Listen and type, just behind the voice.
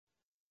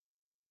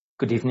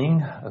Good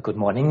evening, good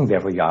morning,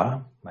 wherever you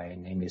are. My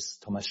name is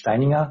Thomas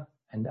Steininger,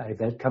 and I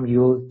welcome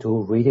you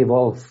to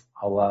Re-Evolve,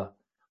 our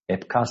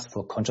webcast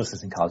for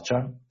consciousness and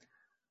culture.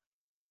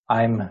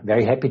 I'm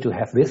very happy to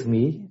have with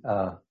me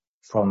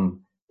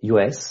from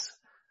US,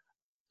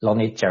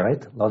 Lonnie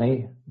Jarrett.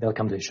 Lonnie,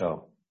 welcome to the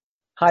show.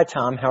 Hi,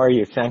 Tom. How are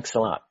you? Thanks a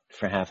lot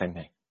for having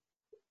me.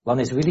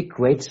 Lonnie, it's really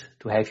great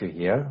to have you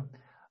here.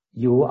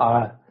 You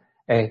are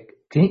a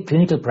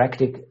clinical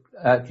practice.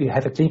 You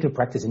have a clinical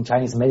practice in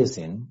Chinese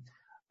medicine.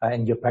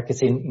 And you're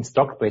practicing in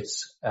Stockbridge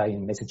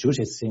in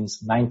Massachusetts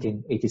since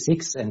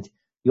 1986. And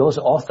you're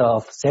also author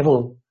of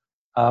several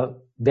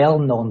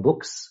well-known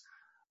books.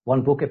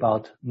 One book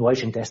about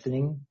nourishing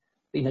destiny,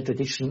 the inner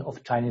tradition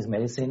of Chinese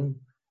medicine,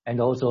 and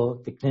also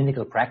the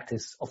clinical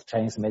practice of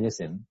Chinese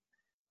medicine.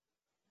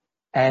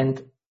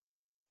 And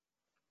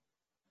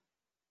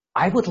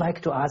I would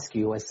like to ask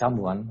you, as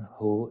someone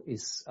who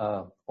is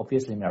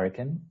obviously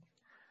American,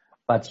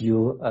 but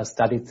you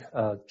studied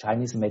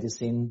Chinese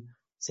medicine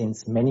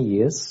since many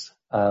years.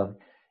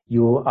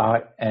 You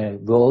are a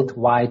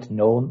worldwide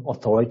known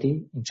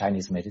authority in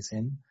Chinese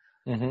medicine.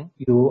 Mm-hmm.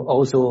 You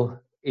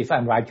also, if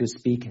I'm right, you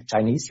speak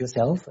Chinese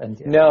yourself?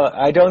 No,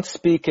 I don't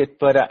speak it,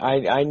 but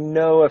I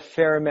know a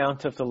fair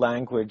amount of the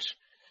language.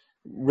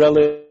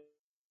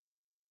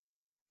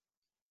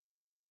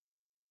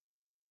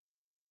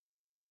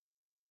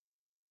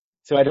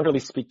 So I don't really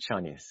speak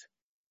Chinese.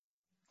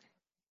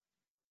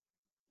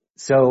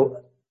 So,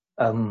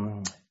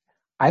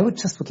 I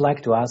would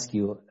like to ask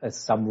you, as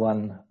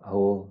someone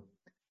who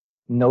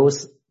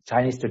knows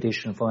Chinese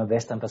tradition from a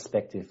Western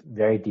perspective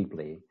very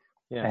deeply,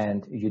 yes.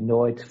 And you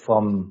know it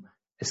from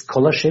a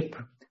scholarship,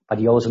 but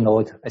you also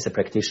know it as a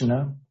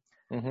practitioner.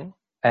 Mm-hmm.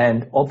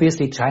 And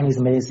obviously Chinese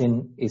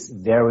medicine is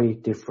very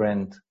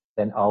different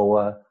than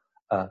our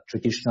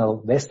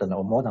traditional Western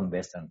or modern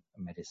Western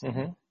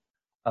medicine.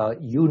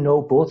 Mm-hmm. You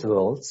know both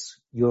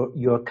worlds.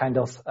 You're kind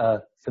of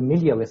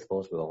familiar with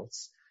both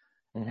worlds.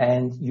 Mm-hmm.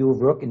 And you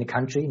work in a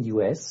country in the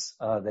US,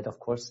 that of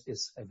course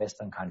is a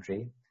Western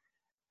country.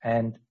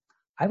 And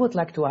I would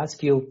like to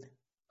ask you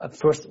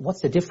first,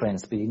 what's the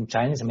difference between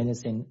Chinese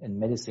medicine and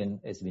medicine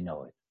as we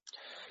know it?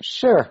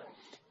 Sure.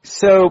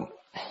 So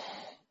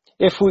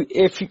if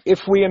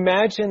we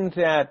imagine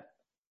that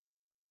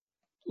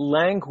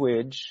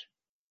language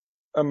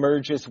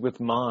emerges with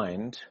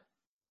mind,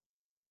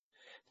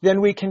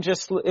 then we can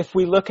if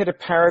we look at a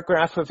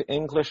paragraph of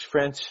English,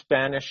 French,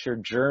 Spanish, or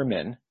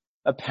German,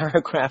 a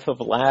paragraph of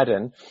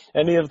Latin,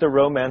 any of the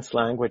Romance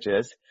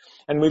languages,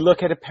 and we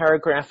look at a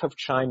paragraph of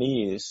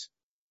Chinese,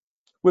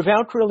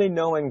 without really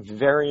knowing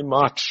very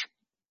much,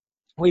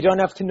 we don't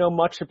have to know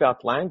much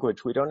about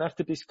language. We don't have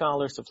to be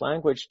scholars of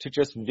language to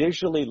just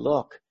visually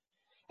look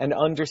and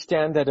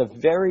understand that a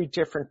very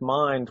different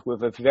mind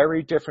with a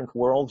very different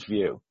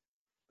worldview,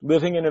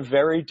 living in a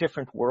very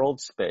different world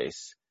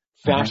space,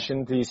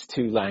 fashioned these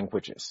two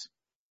languages.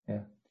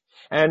 Yeah.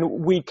 And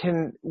we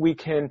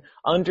can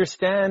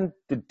understand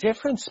the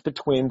difference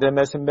between them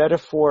as a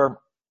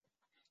metaphor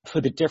for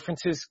the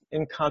differences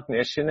in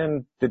cognition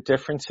and the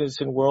differences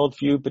in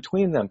worldview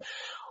between them.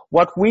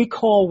 What we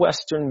call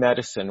Western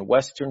medicine,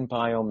 Western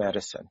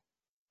biomedicine.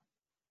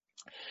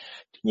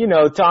 You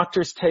know,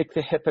 doctors take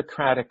the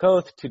Hippocratic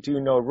Oath to do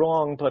no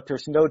wrong, but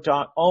there's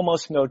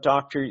almost no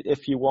doctor,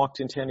 if you walked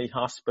into any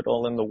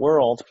hospital in the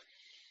world,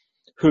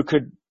 who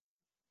could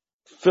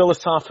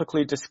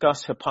philosophically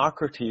discuss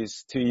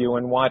Hippocrates to you,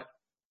 and what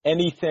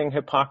anything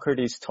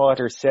Hippocrates taught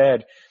or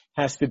said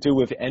has to do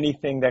with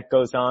anything that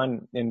goes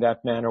on in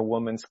that man or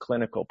woman's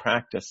clinical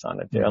practice on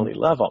a daily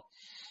level.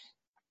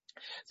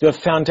 The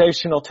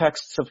foundational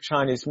texts of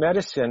Chinese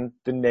medicine,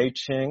 the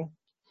Neiqing,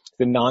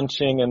 the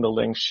Nanqing, and the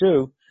Ling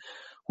Shu,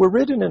 were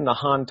written in the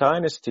Han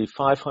Dynasty,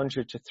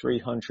 500 to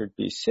 300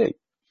 BC.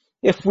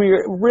 If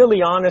we're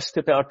really honest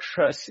about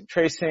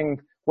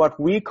tracing what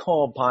we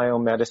call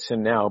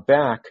biomedicine now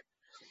back,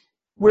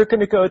 we're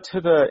going to go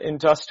to the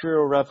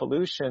Industrial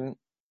Revolution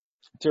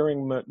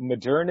during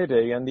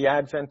modernity and the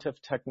advent of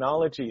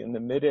technology in the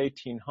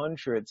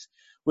mid-1800s,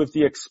 with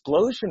the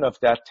explosion of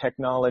that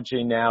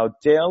technology now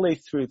daily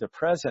through the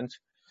present,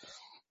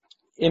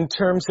 in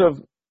terms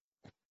of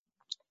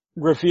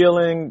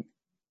revealing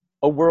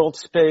a world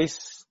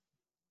space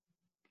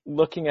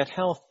looking at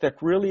health that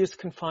really is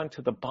confined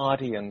to the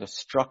body and the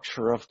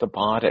structure of the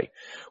body,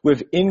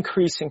 with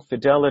increasing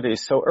fidelity.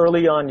 So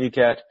early on you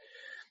get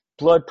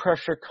blood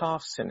pressure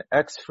cuffs and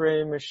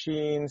x-ray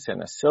machines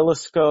and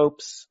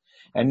oscilloscopes.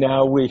 And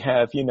now we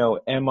have,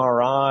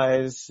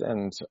 MRIs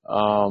and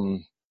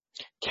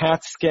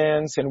CAT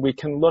scans, and we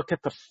can look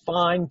at the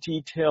fine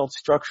detailed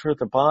structure of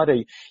the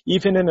body,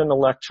 even in an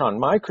electron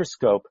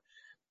microscope,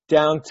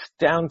 down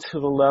to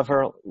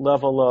the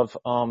level of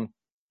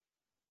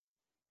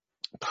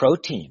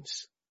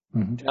proteins,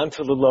 down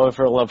to the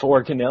level of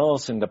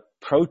organelles and the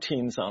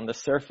proteins on the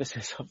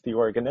surfaces of the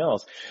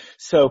organelles.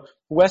 So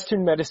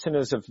Western medicine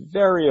is a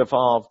very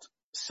evolved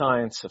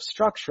science of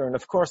structure. And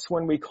of course,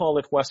 when we call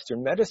it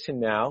Western medicine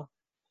now,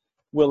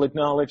 we'll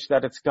acknowledge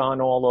that it's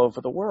gone all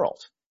over the world.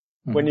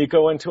 Mm-hmm. When you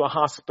go into a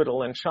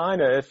hospital in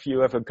China, if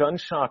you have a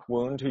gunshot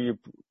wound or you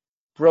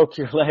broke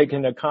your leg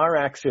in a car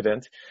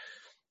accident,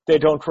 they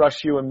don't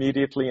rush you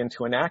immediately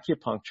into an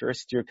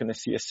acupuncturist. You're going to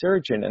see a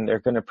surgeon, and they're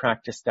going to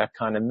practice that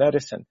kind of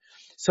medicine.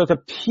 So the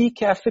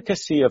peak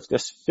efficacy of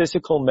this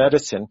physical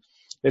medicine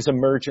is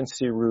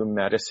emergency room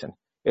medicine.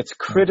 It's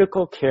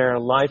critical care,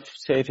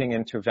 life-saving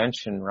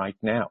intervention right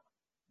now.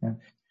 Yeah.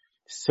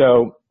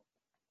 So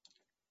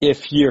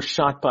if you're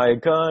shot by a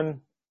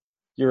gun,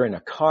 you're in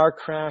a car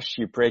crash,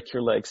 you break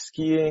your leg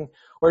skiing,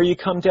 or you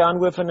come down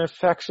with an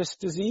infectious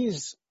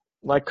disease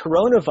like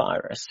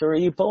coronavirus or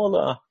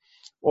Ebola,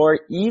 or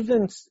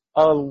even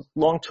a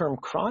long-term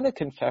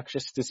chronic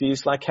infectious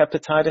disease like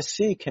hepatitis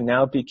C can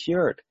now be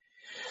cured.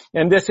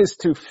 And this is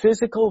through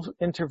physical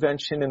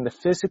intervention in the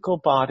physical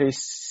body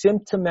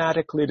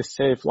symptomatically to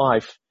save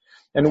life.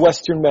 And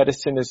Western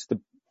medicine is the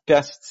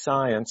best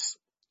science,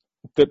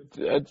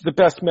 the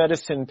best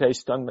medicine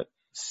based on the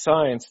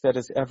science that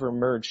has ever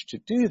emerged to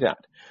do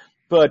that.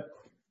 But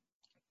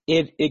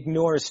it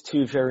ignores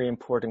two very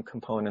important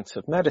components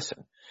of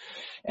medicine.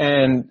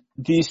 And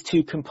these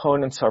two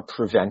components are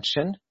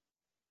prevention.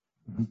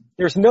 Mm-hmm.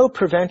 There's no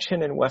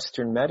prevention in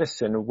Western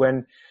medicine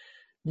when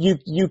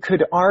you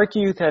could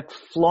argue that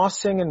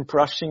flossing and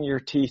brushing your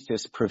teeth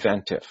is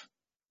preventive.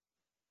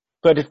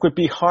 But it would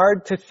be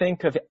hard to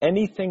think of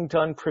anything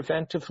done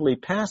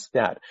preventively past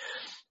that.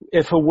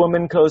 If a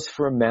woman goes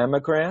for a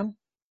mammogram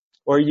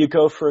or you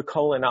go for a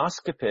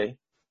colonoscopy,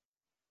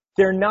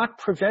 they're not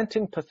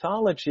preventing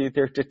pathology.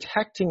 They're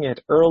detecting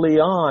it early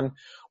on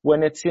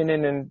when it's in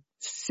an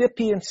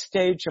incipient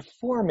stage of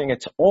forming.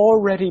 It's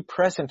already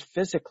present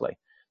physically.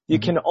 You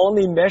can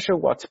only measure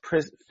what's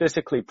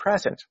physically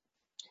present.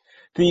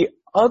 The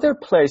other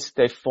place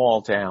they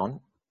fall down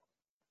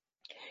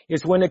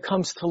is when it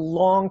comes to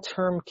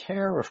long-term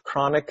care of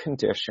chronic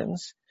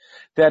conditions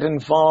that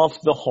involve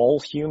the whole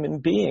human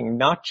being,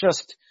 not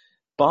just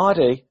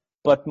body,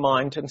 but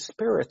mind and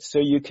spirit. So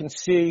you can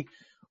see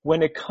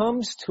when it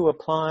comes to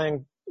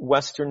applying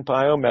Western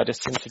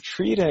biomedicine to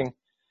treating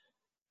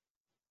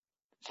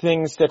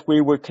things that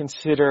we would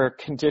consider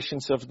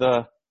conditions of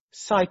the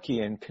psyche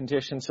and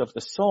conditions of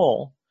the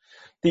soul,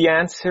 the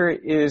answer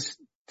is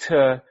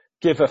to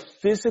give a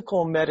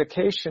physical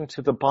medication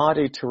to the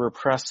body to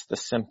repress the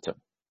symptom.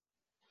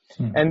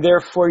 And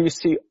therefore you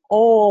see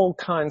all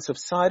kinds of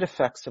side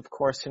effects, of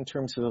course, in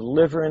terms of the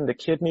liver and the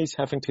kidneys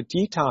having to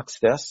detox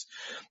this,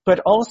 but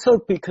also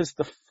because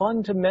the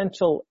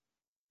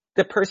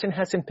person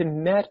hasn't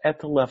been met at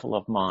the level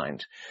of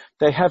mind.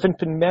 They haven't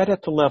been met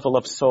at the level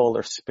of soul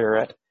or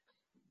spirit.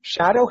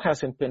 Shadow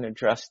hasn't been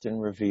addressed and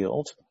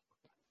revealed.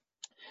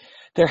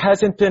 There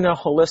hasn't been a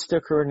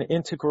holistic or an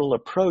integral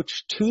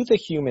approach to the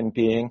human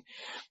being.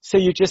 So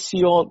you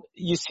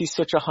see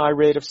such a high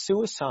rate of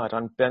suicide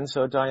on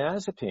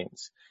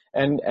benzodiazepines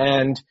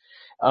and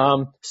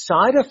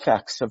side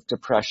effects of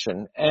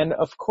depression. And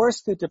of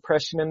course the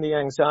depression and the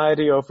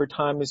anxiety over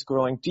time is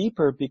growing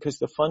deeper because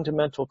the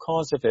fundamental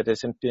cause of it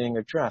isn't being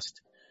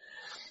addressed.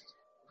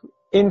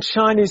 In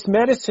Chinese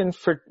medicine,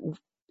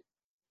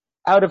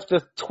 out of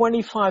the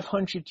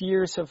 2,500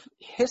 years of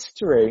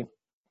history,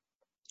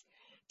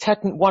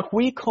 what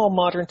we call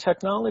modern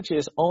technology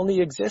has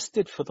only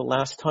existed for the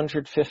last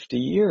 150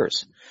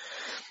 years.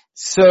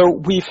 So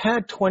we've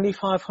had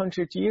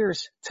 2,500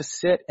 years to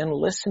sit and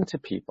listen to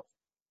people,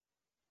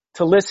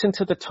 to listen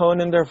to the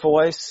tone in their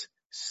voice,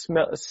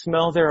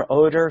 smell their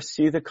odor,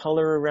 see the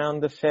color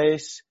around the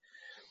face,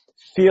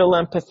 feel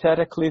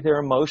empathetically their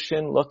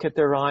emotion, look at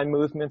their eye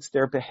movements,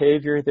 their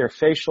behavior, their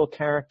facial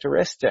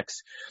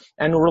characteristics,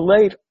 and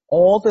relate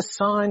all the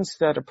signs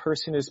that a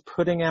person is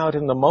putting out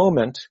in the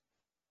moment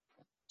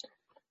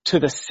to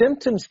the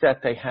symptoms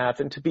that they have,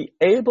 and to be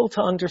able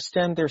to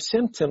understand their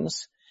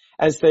symptoms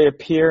as they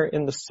appear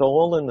in the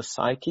soul, in the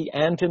psyche,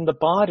 and in the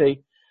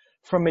body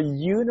from a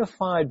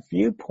unified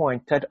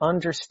viewpoint that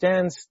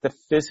understands the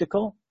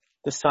physical,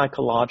 the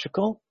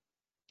psychological,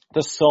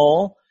 the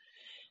soul,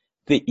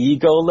 the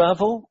ego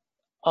level,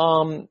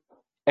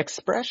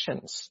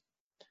 expressions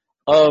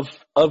of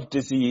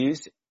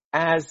disease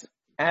as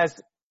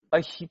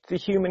the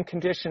human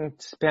condition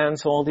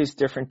spans all these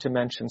different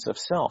dimensions of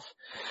self.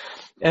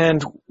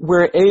 And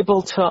we're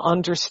able to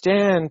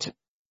understand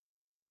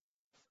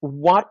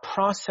what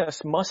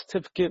process most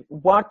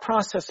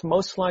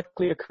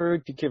likely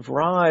occurred to give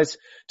rise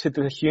to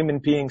the human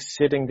being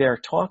sitting there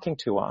talking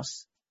to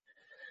us.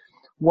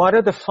 What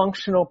are the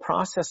functional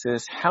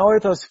processes? How are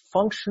those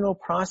functional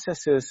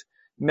processes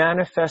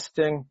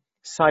manifesting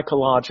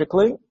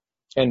psychologically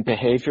and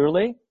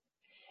behaviorally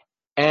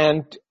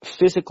and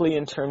physically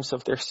in terms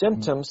of their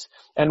symptoms,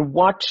 and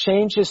what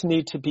changes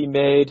need to be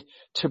made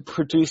to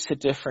produce a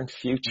different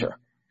future?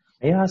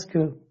 May I ask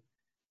you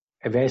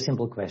a very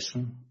simple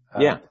question?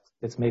 Yeah.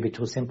 It's maybe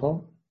too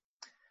simple,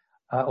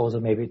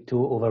 also maybe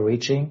too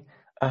overreaching.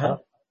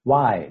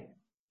 Why?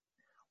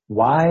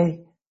 Why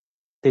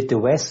did the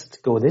West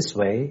go this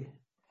way?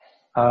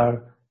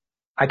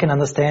 I can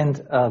understand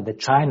that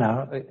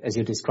China, as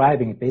you're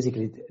describing,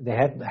 basically they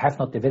have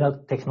not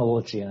developed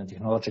technology and a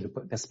technological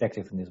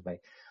perspective in this way.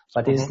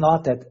 But it is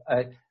not that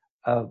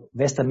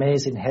Western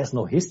medicine has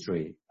no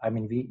history. I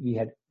mean,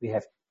 we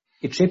have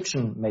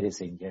Egyptian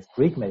medicine, we have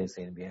Greek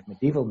medicine, we have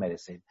medieval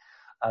medicine.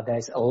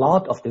 There's a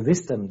lot of the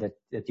wisdom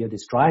that you're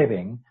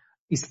describing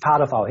is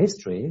part of our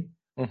history,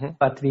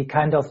 but we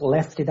kind of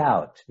left it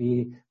out.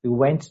 We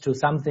went to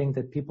something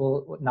that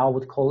people now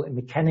would call a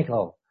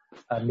mechanical,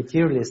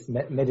 materialist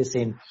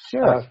medicine.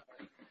 Sure.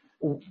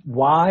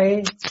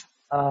 Why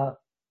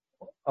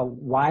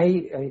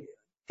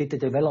did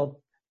the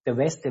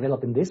West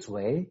develop in this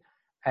way,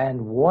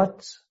 and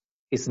what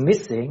is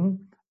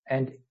missing?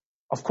 And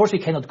of course we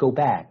cannot go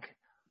back,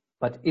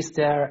 but is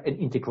there an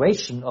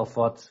integration of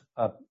what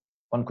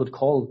one could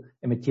call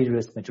a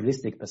materialist,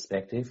 materialistic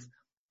perspective,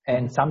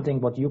 and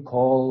something what you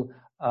call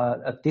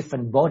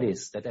different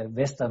bodies that a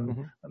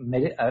Western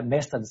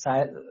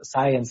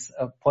science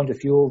point of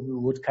view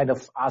would kind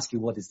of ask you,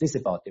 what is this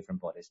about different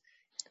bodies?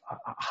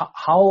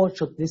 How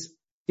should these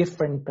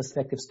different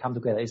perspectives come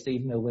together? Is there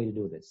even a way to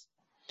do this?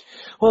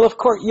 Well, of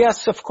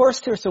course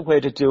there's a way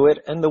to do it,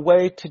 and the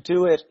way to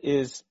do it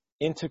is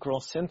integral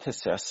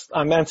synthesis.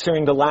 I'm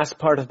answering the last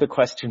part of the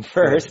question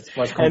first. It's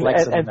more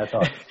complex than I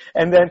thought.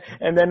 And then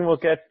we'll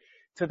get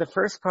to the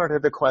first part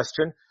of the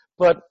question.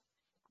 But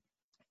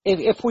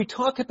if we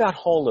talk about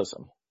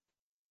holism,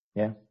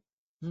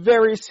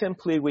 very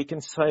simply we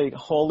can say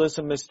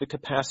holism is the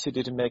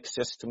capacity to make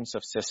systems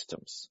of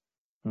systems.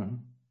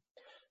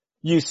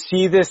 You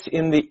see this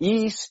in the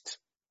East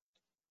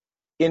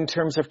in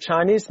terms of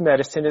Chinese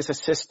medicine as a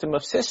system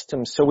of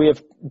systems. So we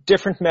have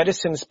different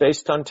medicines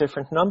based on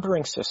different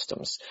numbering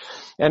systems.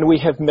 And we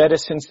have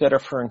medicines that are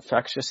for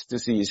infectious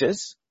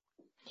diseases.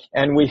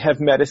 And we have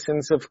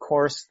medicines, of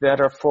course,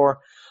 that are for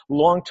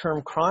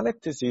long-term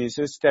chronic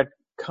diseases that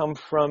come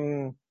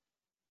from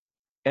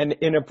an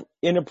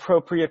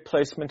inappropriate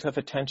placement of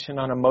attention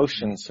on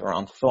emotions or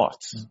on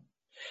thoughts.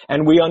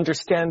 And we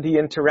understand the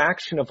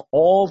interaction of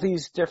all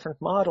these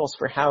different models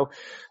for how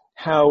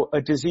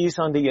a disease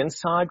on the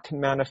inside can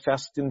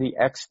manifest in the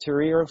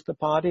exterior of the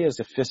body as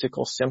a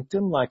physical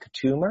symptom like a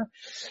tumor,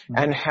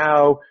 and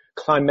how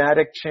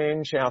climatic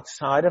change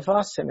outside of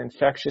us and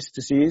infectious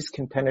disease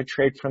can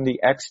penetrate from the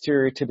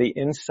exterior to the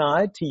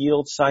inside to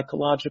yield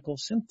psychological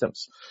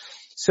symptoms.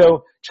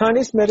 So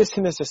Chinese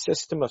medicine is a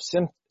system of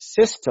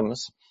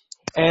systems,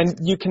 and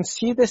you can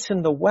see this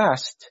in the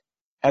West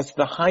as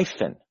the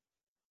hyphen.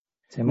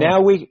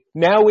 Now we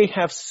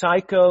have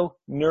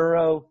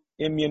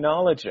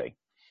psycho-neuro-immunology.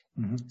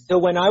 So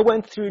when I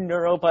went through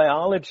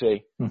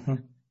neurobiology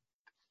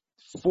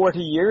 40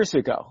 years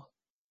ago,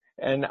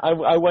 and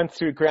I went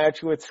through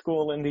graduate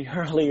school in the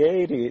early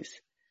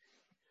 80s,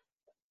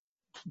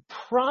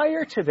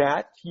 prior to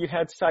that, you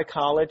had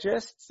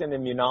psychologists and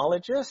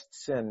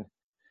immunologists and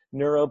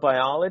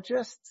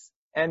neurobiologists,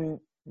 and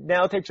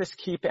now they just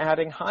keep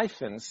adding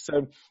hyphens.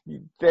 So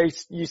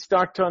you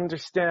start to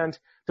understand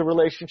the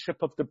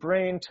relationship of the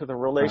brain to the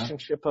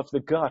relationship of the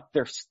gut.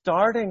 They're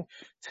starting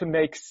to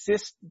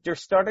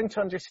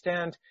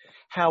understand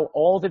how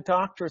all the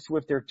doctors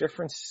with their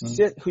different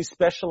who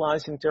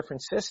specialize in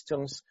different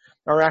systems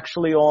are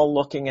actually all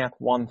looking at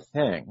one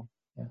thing.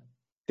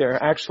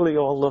 They're actually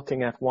all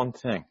looking at one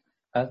thing.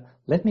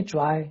 Let me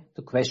try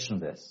to question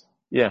this.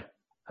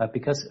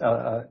 Because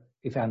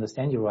if I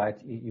understand you right,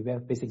 you were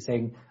basically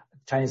saying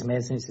Chinese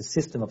medicine is a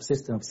system of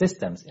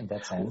systems in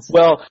that sense.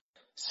 Well,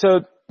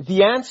 so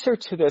the answer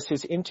to this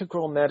is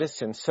integral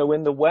medicine. So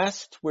in the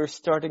West, we're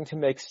starting to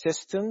make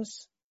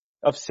systems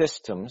of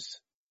systems,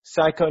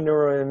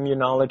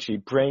 psychoneuroimmunology,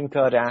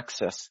 brain-gut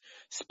axis.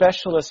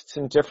 Specialists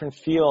in different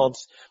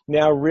fields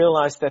now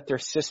realize that their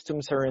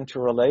systems are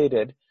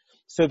interrelated.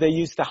 So they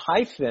use the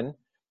hyphen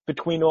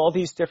between all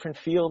these different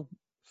fields,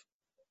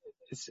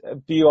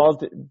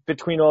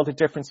 between all the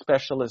different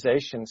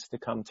specializations to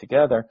come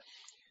together.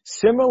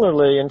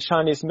 Similarly, in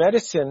Chinese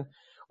medicine,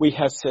 we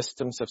have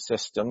systems of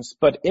systems,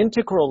 but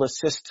integral is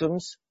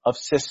systems of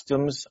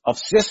systems of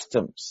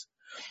systems.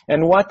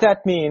 And what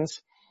that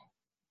means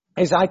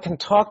is I can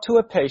talk to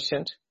a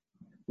patient,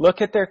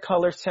 look at their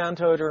color,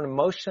 sound, odor, and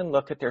emotion,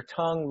 look at their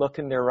tongue, look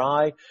in their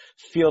eye,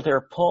 feel their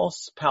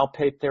pulse,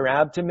 palpate their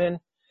abdomen,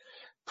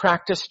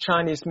 practice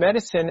Chinese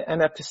medicine,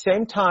 and at the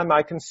same time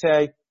I can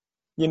say,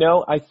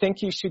 I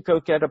think you should go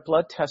get a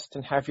blood test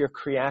and have your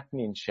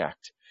creatinine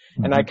checked.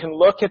 And I can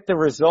look at the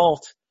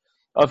result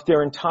of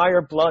their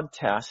entire blood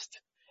test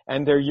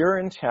and their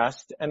urine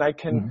test, and I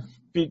can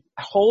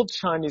hold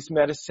Chinese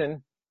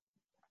medicine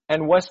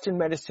and Western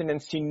medicine and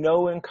see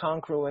no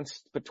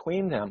incongruence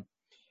between them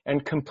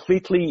and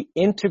completely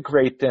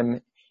integrate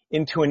them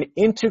into an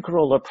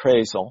integral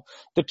appraisal.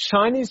 The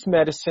Chinese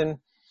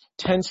medicine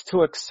tends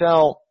to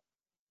excel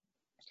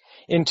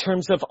in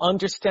terms of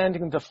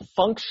understanding the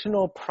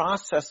functional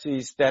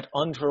processes that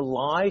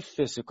underlie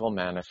physical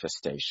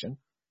manifestation.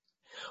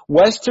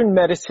 Western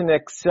medicine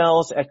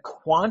excels at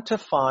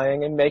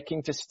quantifying and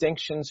making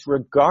distinctions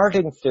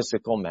regarding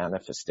physical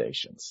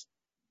manifestations.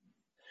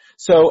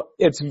 So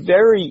it's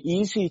very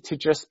easy to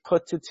just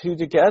put the two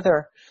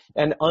together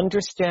and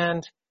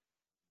understand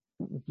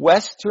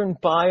Western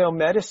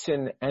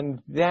biomedicine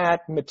and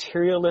that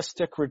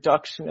materialistic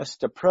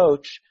reductionist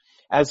approach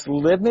as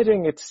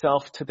limiting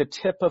itself to the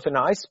tip of an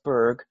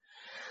iceberg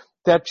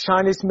that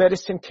Chinese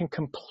medicine can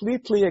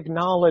completely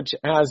acknowledge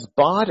as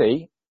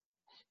body,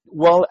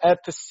 while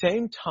at the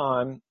same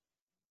time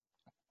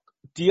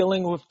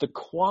dealing with the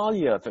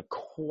qualia, the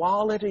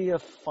quality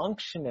of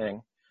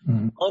functioning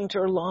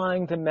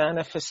underlying the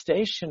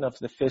manifestation of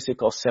the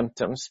physical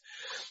symptoms.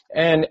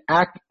 And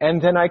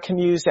then I can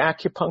use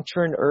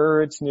acupuncture and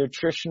herbs,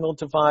 nutritional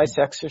advice,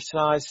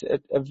 exercise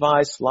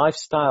advice,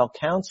 lifestyle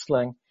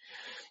counseling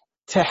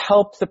to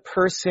help the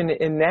person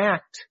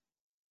enact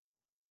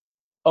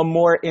a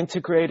more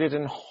integrated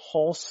and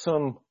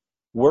wholesome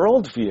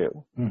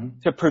worldview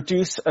to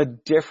produce a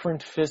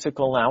different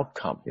physical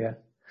outcome. Yeah.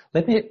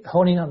 Let me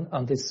hone in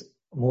on this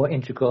more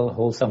integral,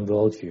 wholesome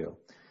worldview.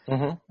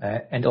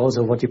 And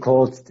also what you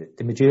called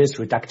the materialist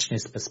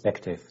reductionist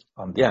perspective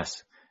on this.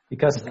 Yes.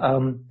 Because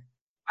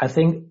I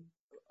think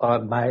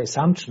my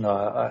assumption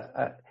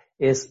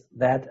is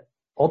that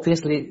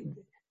obviously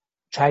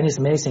Chinese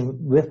medicine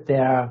with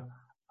their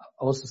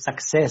also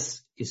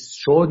success is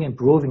showing and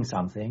proving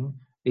something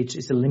which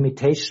is a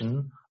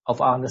limitation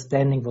of our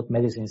understanding what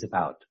medicine is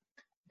about.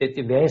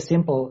 A very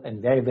simple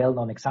and very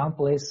well-known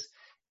example is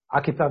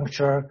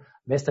acupuncture.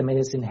 Western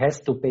medicine has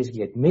to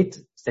basically admit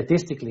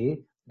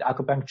statistically the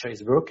acupuncture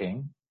is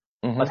working,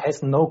 but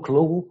has no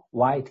clue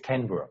why it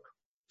can work.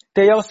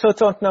 They also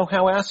don't know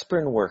how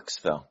aspirin works,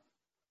 though.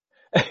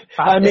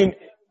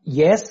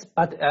 Yes,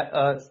 but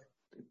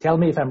tell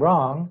me if I'm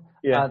wrong.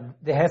 Yeah.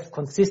 They have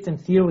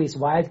consistent theories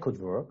why it could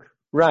work.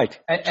 Right.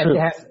 And they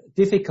have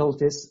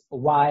difficulties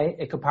why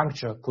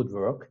acupuncture could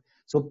work.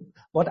 So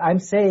what I'm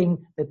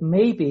saying that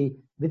maybe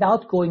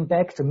without going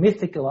back to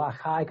mythical or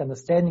archaic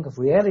understanding of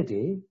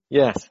reality,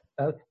 yes,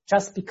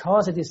 just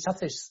because it is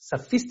such a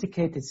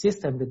sophisticated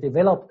system that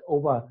developed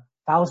over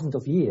thousands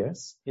of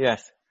years,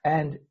 yes,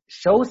 and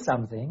shows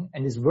something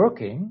and is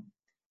working,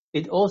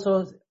 it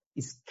also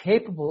is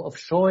capable of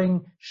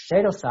showing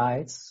shadow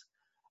sides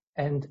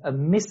and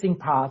missing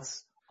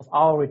parts of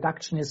our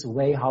reductionist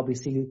way how we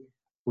see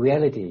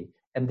reality.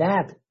 And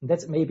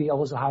that's maybe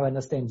also how I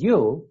understand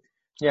you,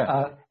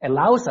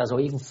 allows us or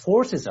even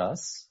forces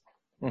us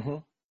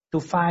to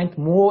find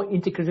more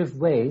integrative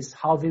ways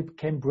how we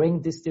can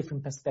bring these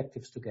different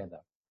perspectives together.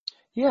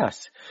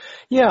 Yes.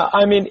 Yeah,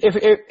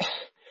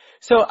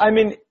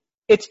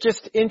 it's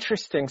just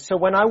interesting. So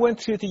when I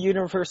went through the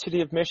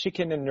University of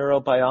Michigan in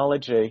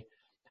neurobiology,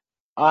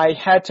 I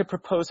had to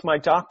propose my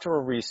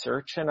doctoral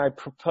research, and I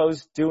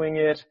proposed doing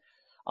it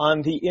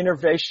on the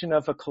innervation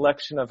of a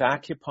collection of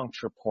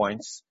acupuncture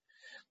points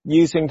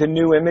using the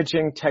new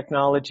imaging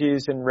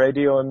technologies and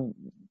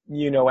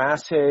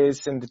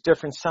radioimmunoassays and the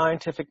different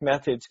scientific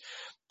methods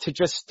to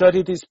just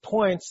study these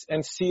points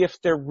and see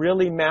if they're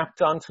really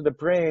mapped onto the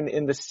brain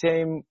in the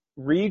same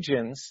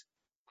regions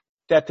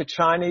that the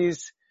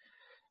Chinese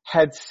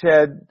had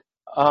said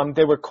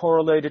they were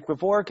correlated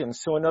with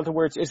organs. So in other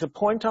words, is a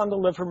point on the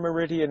liver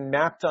meridian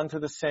mapped onto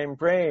the same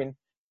brain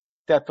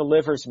that the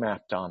liver's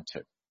mapped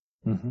onto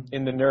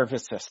in the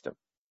nervous system?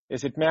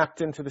 Is it mapped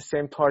into the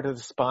same part of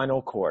the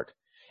spinal cord?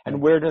 And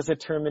where does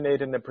it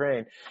terminate in the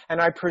brain? And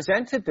I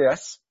presented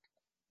this,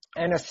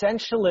 and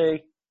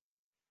essentially,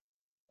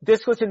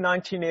 this was in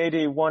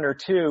 1981 or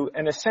 2,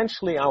 and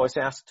essentially I was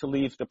asked to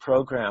leave the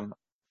program.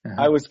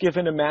 I was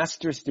given a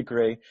master's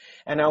degree,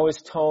 and I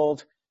was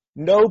told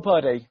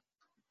nobody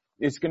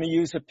is going to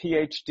use a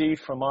PhD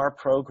from our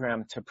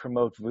program to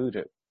promote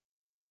voodoo.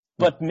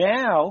 But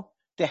now,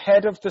 the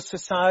head of the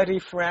Society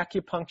for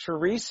Acupuncture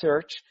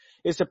Research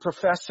is a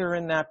professor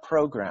in that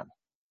program.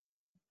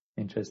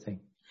 Interesting.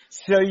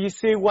 So you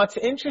see, what's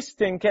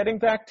interesting, getting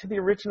back to the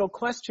original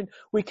question,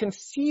 we can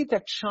see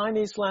that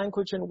Chinese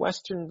language and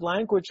Western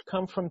language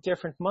come from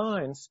different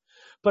minds,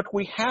 but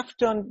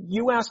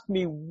you asked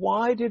me,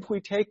 why did we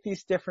take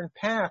these different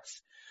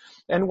paths?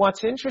 And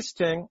what's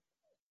interesting,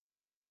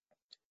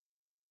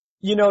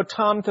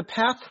 Tom, the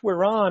path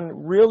we're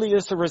on really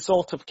is a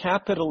result of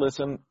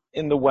capitalism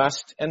in the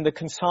West and the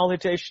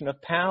consolidation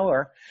of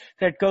power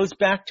that goes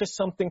back to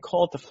something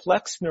called the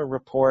Flexner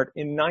Report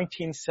in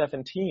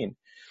 1917.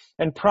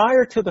 And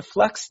prior to the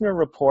Flexner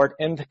Report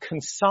and the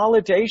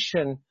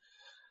consolidation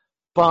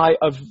by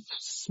a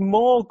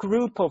small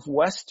group of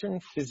Western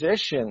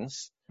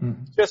physicians,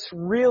 just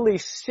really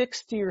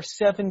 60 or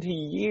 70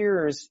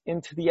 years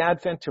into the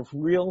advent of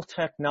real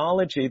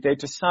technology, they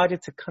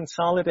decided to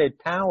consolidate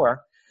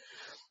power.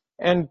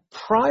 And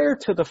prior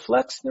to the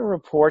Flexner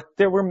Report,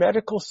 there were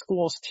medical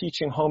schools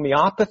teaching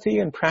homeopathy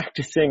and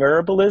practicing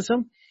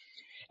herbalism.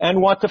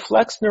 And what the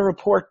Flexner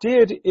Report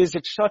did is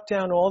it shut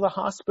down all the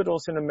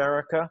hospitals in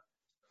America,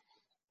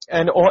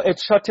 and it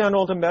shut down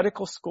all the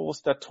medical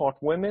schools that taught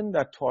women,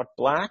 that taught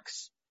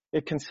blacks.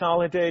 It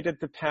consolidated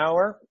the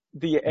power.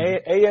 The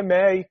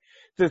AMA,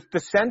 the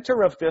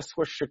center of this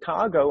was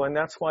Chicago, and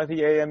that's why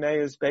the AMA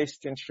is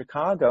based in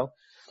Chicago.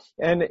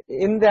 And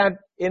in that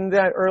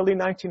early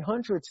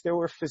 1900s, there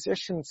were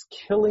physicians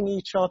killing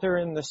each other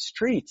in the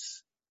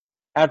streets,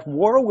 at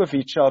war with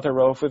each other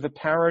over the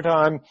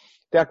paradigm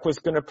that was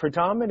going to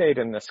predominate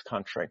in this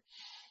country.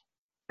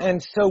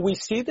 And so we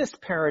see this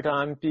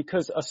paradigm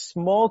because a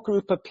small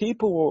group of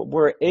people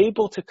were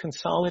able to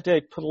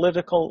consolidate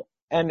political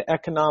and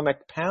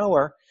economic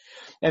power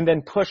and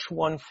then push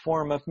one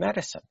form of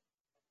medicine.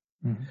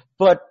 Mm-hmm.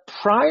 But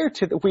prior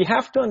to that, we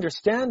have to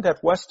understand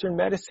that Western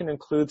medicine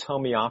includes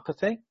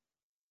homeopathy,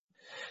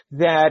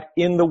 that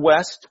in the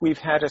West we've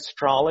had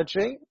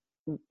astrology,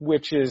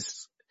 which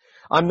is,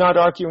 I'm not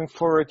arguing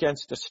for or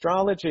against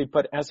astrology,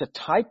 but as a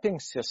typing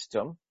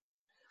system,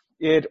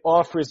 it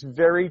offers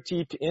very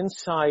deep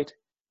insight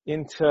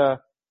into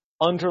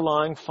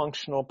underlying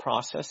functional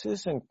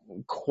processes and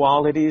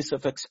qualities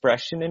of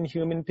expression in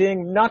human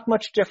being, not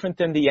much different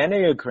than the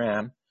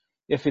Enneagram,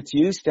 if it's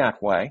used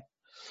that way.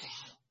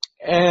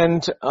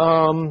 And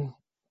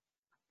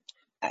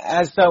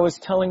as I was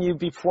telling you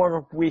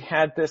before we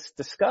had this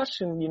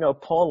discussion,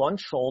 Paul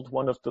Unshold,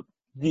 one of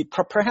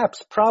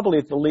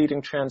probably the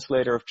leading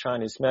translator of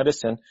Chinese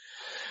medicine,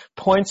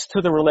 points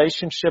to the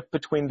relationship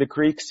between the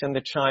Greeks and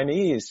the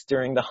Chinese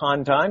during the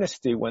Han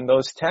Dynasty when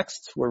those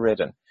texts were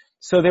written.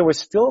 So there was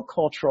still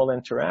cultural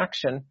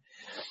interaction.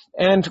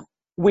 And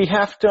we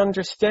have to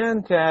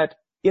understand that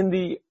in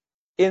the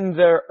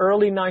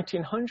early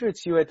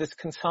 1900s, you had this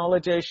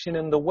consolidation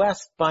in the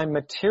West by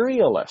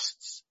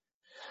materialists.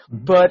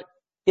 Mm-hmm. But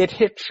it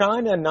hit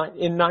China in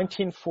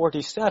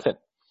 1947.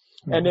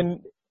 Mm-hmm.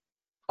 And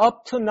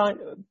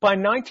by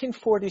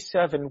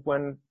 1947,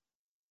 when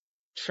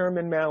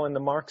Chairman Mao and the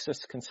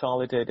Marxists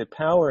consolidated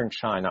power in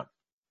China,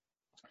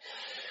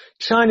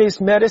 Chinese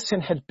medicine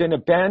had been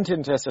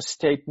abandoned as a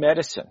state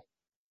medicine.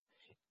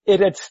 It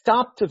had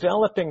stopped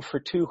developing for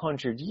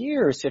 200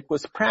 years. It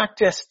was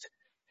practiced.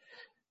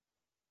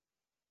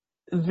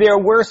 There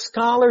were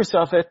scholars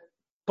of it,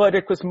 but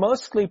it was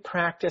mostly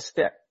practiced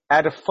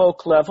at a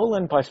folk level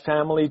and by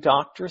family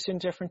doctors in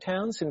different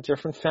towns, in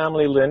different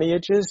family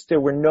lineages.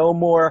 There were no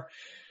more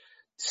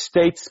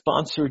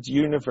state-sponsored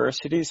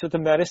universities of the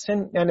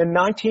medicine. And in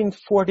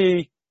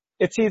 1940,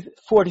 it's either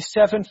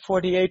 47,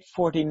 48,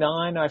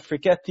 49, I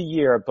forget the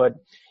year, but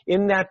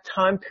in that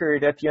time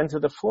period at the end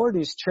of the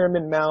 40s,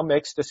 Chairman Mao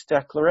makes this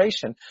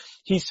declaration.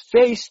 He's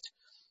faced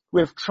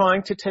with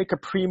trying to take a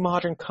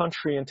pre-modern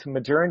country into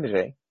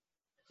modernity.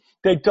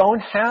 They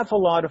don't have a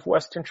lot of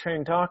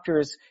Western-trained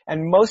doctors,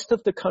 and most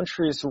of the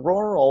country is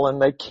rural,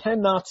 and they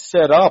cannot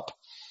set up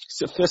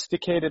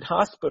sophisticated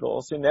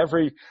hospitals in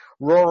every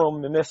rural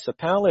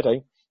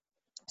municipality.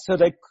 So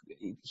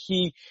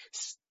he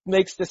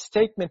makes the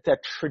statement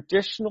that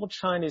traditional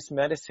Chinese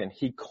medicine,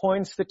 he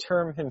coins the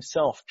term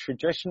himself,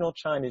 traditional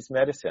Chinese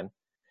medicine,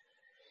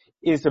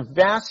 is a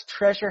vast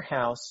treasure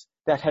house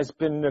that has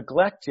been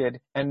neglected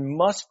and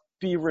must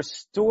be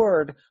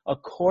restored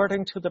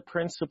according to the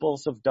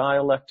principles of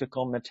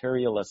dialectical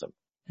materialism.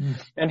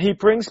 Mm. And he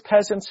brings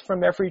peasants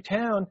from every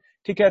town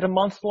to get a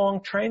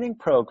month-long training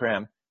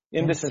program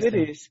in the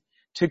cities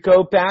to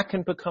go back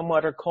and become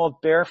what are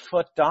called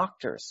barefoot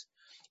doctors.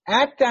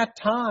 At that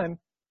time,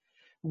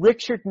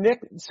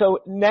 so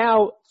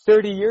now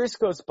 30 years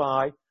goes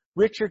by,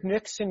 Richard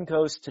Nixon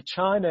goes to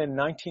China in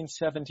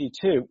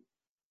 1972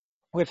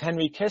 with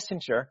Henry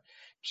Kissinger.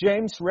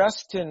 James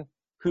Reston,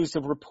 who's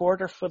a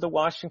reporter for the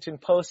Washington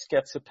Post,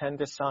 gets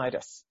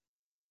appendicitis.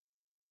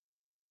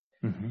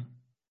 Mm-hmm.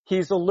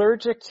 He's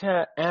allergic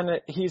to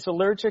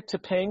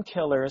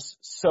painkillers,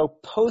 so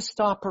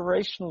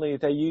post-operationally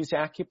they use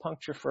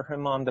acupuncture for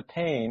him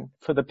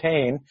for the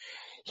pain.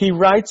 He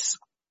writes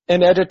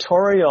an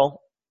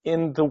editorial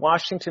in the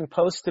Washington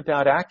Post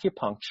about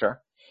acupuncture.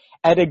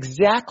 At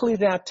exactly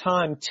that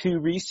time, two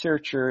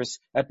researchers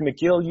at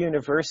McGill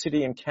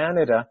University in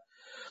Canada,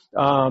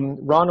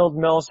 Ronald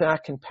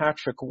Melzack and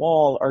Patrick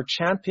Wall, are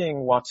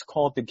championing what's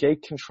called the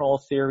gate control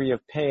theory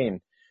of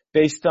pain,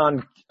 based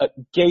on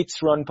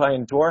gates run by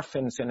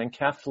endorphins and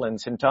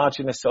enkephalins,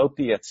 endogenous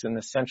opiates in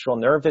the central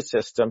nervous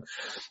system.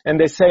 And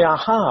they say,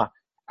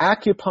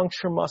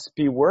 acupuncture must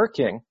be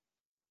working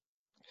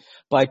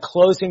by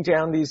closing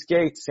down these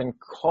gates and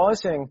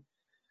causing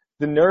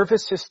the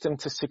nervous system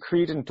to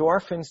secrete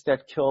endorphins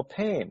that kill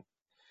pain.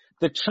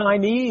 The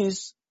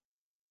Chinese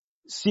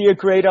see a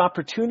great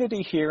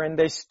opportunity here, and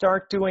they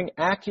start doing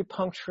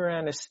acupuncture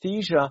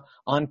anesthesia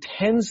on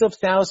tens of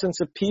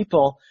thousands of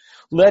people,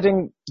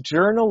 letting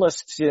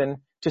journalists in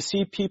to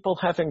see people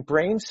having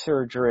brain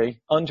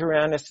surgery under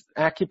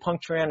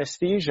acupuncture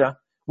anesthesia,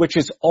 which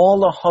is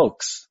all a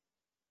hoax.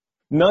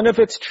 None of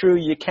it's true.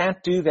 You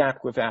can't do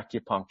that with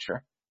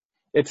acupuncture.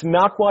 It's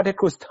not what it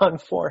was done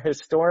for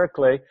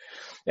historically.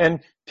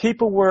 And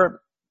people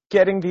were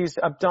getting these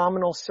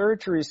abdominal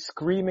surgeries,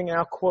 screaming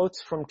out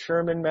quotes from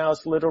Chairman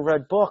Mao's Little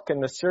Red Book.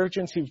 And the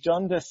surgeons who've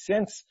done this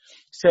since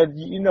said,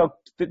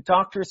 the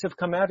doctors have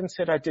come out and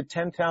said, I did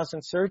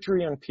 10,000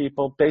 surgery on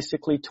people,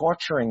 basically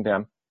torturing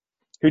them,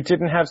 who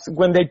didn't have,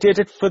 when they did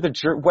it for the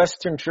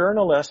Western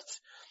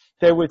journalists,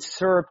 they would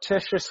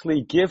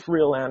surreptitiously give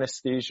real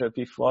anesthesia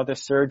before the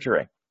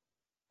surgery.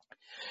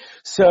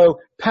 So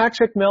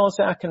Patrick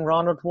Melzack and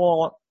Ronald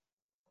Wall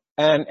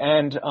and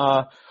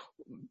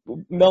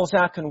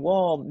Melzack and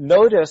Wall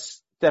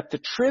notice that the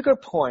trigger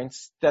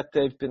points that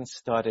they've been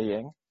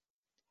studying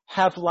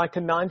have like a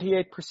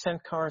 98%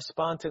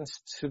 correspondence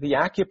to the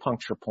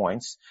acupuncture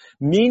points.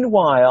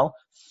 Meanwhile,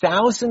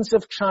 thousands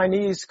of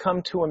Chinese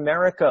come to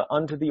America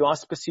under the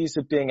auspices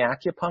of being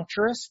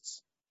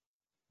acupuncturists,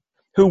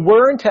 who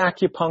weren't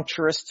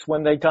acupuncturists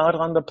when they got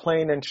on the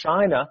plane in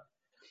China,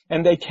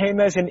 and they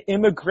came as an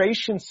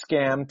immigration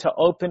scam to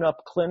open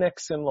up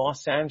clinics in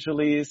Los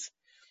Angeles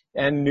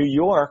and New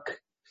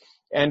York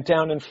and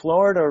down in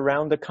Florida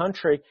around the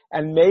country,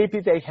 and maybe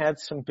they had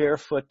some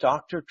barefoot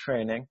doctor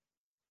training.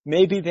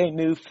 Maybe they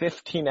knew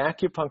 15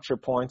 acupuncture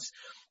points,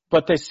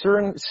 but they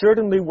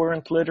certainly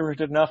weren't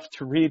literate enough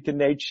to read the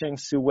Neiqing,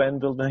 Suwen,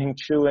 the Ling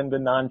Chu, and the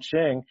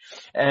Nanqing,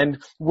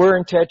 and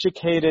weren't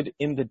educated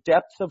in the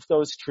depth of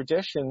those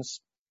traditions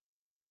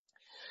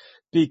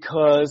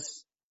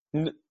because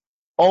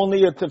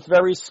only at the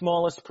very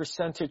smallest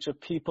percentage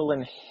of people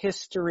in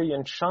history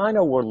in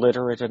China were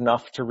literate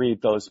enough to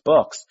read those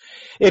books.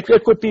 It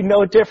would be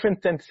no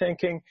different than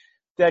thinking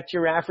that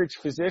your average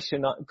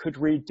physician could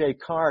read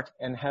Descartes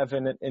and have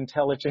an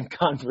intelligent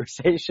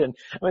conversation.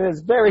 I mean,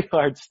 it's very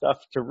hard stuff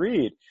to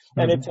read,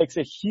 and it takes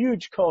a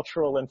huge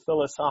cultural and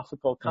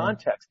philosophical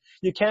context.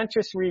 You can't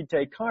just read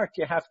Descartes.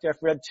 You have to have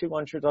read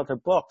 200 other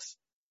books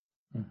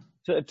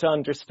to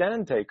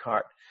understand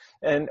Descartes.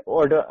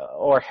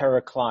 Or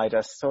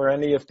Heraclitus, or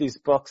any of these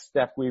books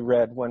that we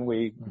read when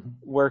we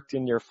worked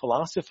in your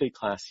philosophy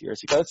class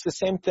years ago. It's the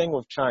same thing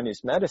with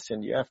Chinese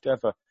medicine. You have to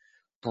have a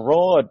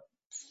broad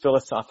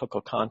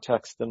philosophical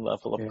context and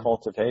level of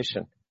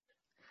cultivation.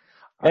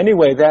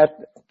 Anyway,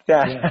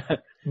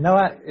 No,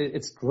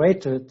 it's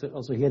great to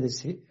also hear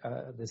this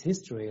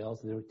history,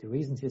 also the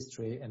recent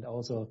history, and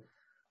also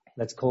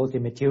let's call it the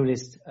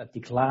materialist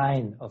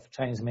decline of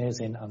Chinese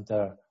medicine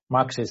under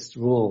Marxist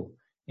rule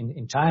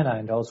in China.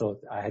 And also,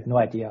 I had no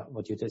idea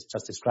what you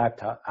just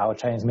described, how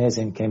Chinese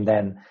medicine came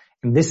then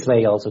in this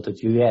way also to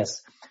the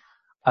US.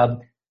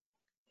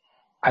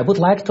 I would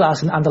like to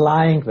ask an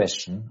underlying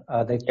question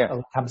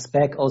that comes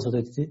back also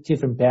to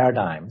different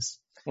paradigms.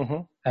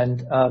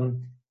 And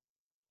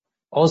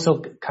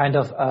also kind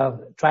of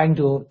trying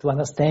to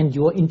understand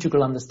your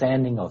integral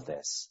understanding of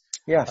this.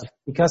 Yes.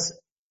 Because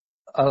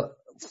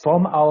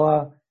from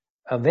our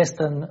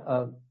Western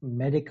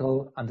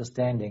medical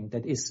understanding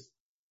that is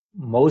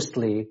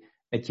mostly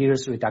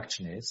materials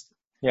reductionist,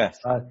 yes,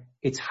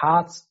 it's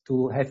hard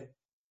to have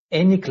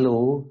any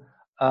clue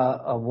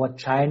of what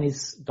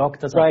Chinese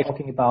doctors are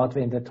talking about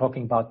when they're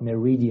talking about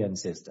meridian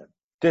system.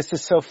 This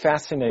is so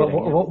fascinating.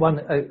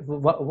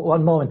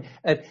 One moment.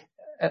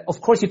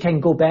 Of course, you can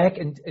go back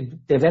and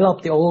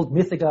develop the old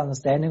mythical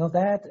understanding of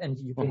that, and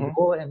you can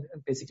go and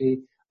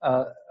basically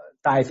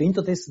dive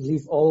into this and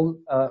leave all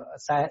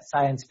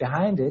science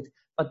behind it,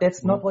 but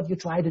that's not what you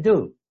try to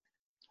do.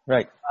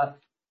 Right.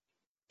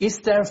 Is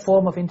there a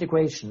form of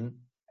integration?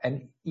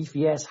 And if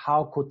yes,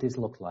 how could this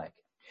look like?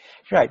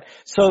 Right.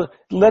 So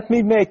let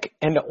me make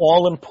an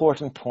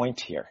all-important point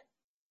here.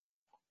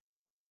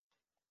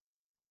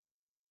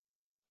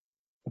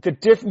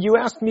 You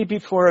asked me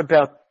before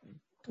about,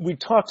 we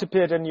talked a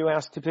bit and you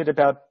asked a bit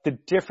about the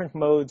different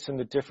modes and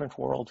the different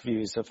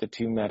worldviews of the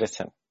two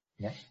medicine.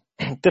 Yeah.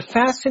 The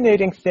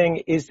fascinating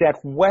thing is that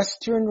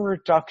Western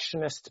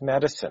reductionist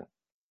medicine,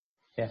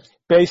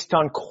 based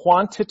on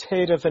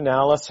quantitative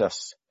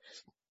analysis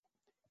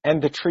and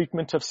the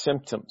treatment of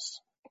symptoms,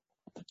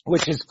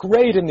 which is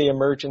great in the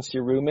emergency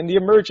room. In the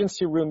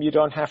emergency room, you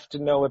don't have to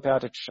know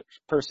about a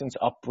person's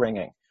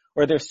upbringing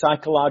or their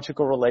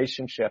psychological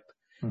relationship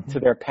to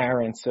their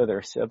parents or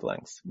their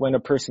siblings when a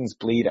person's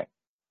bleeding.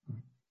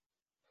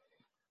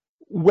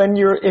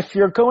 If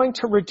you're going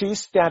to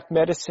reduce that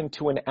medicine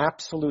to an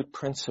absolute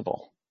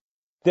principle,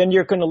 then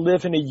you're going to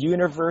live in a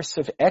universe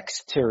of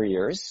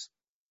exteriors.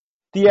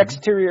 The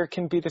exterior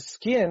can be the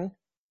skin,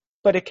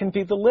 but it can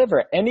be the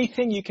liver.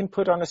 Anything you can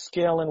put on a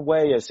scale and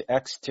weigh is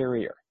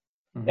exterior.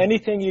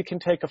 Anything you can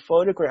take a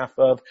photograph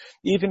of,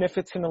 even if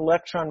it's an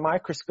electron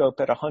microscope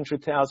at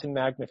 100,000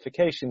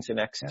 magnifications, an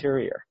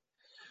exterior.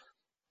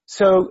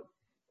 So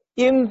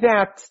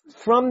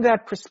from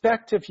that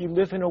perspective, you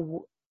live in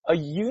a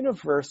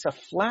universe, a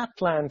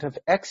flatland of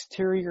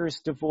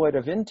exteriors devoid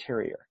of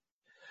interior.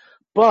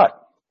 But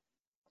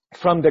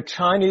from the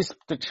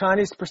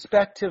Chinese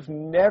perspective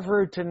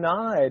never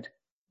denied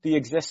the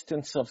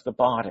existence of the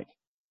body.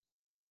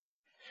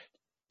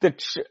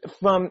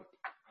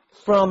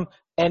 From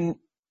an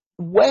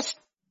West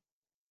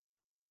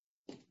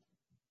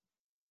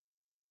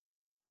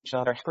each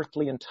other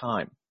strictly in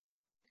time,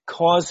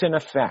 cause and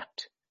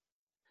effect.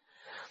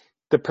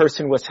 The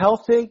person was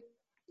healthy.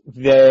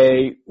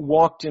 They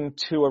walked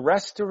into a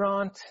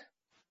restaurant.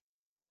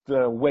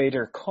 The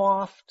waiter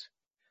coughed.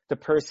 The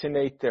person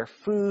ate their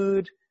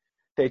food.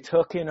 They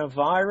took in a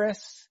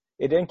virus.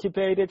 It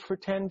incubated for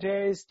 10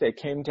 days. They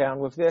came down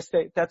with this.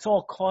 That's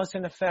all cause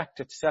and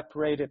effect. It's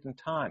separated in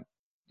time.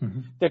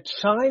 The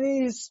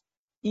Chinese,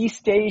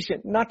 East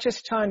Asian, not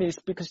just Chinese,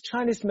 because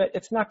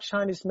it's not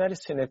Chinese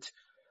medicine. It's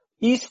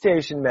East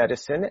Asian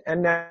medicine.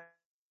 And now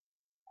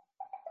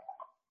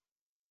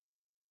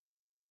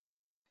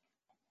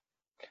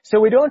So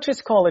we don't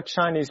just call it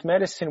Chinese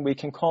medicine, we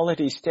can call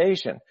it East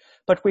Asian.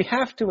 But we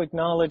have to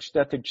acknowledge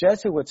that the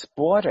Jesuits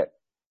brought it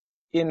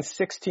in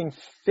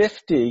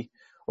 1650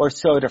 or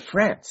so to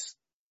France.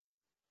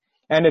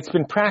 And it's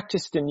been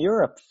practiced in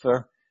Europe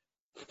for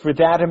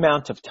that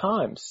amount of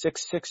time,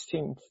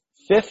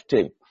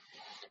 1650,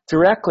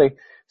 directly.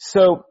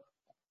 So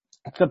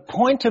the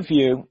point of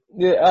view,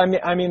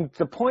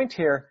 the point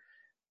here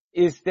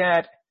is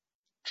that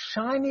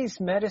Chinese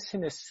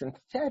medicine is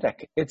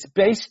synthetic. It's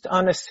based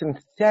on a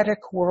synthetic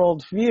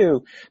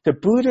worldview. The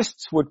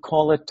Buddhists would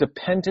call it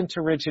dependent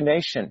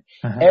origination.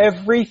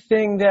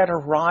 Everything that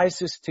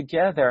arises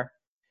together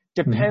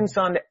depends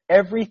on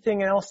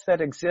everything else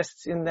that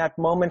exists in that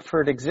moment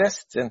for its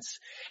existence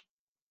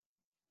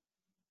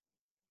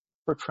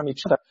from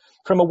each other.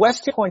 From a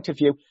Western point of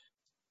view,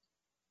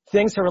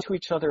 things are to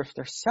each other if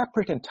they're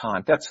separate in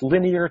time. That's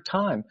linear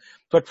time.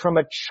 But from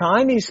a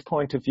Chinese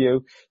point of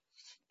view,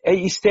 a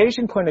East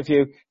Asian point of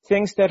view,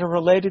 things that are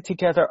related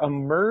together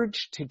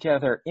emerge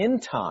together in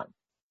time.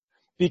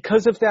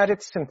 Because of that,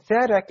 it's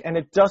synthetic and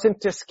it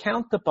doesn't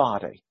discount the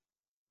body.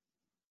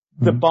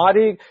 The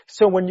body,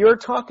 so when you're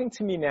talking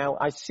to me now,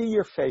 I see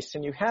your face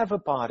and you have a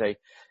body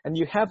and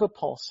you have a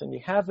pulse and you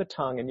have a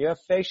tongue and you have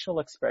facial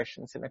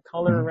expressions and a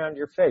color around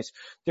your face.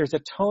 There's a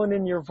tone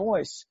in your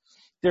voice.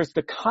 There's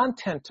the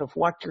content of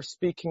what you're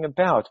speaking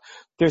about.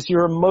 There's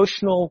your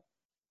emotional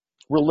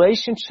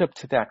relationship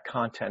to that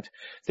content.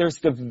 There's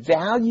the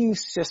value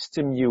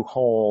system you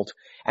hold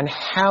and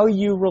how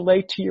you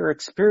relate to your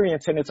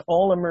experience, and it's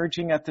all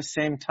emerging at the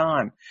same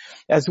time.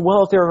 As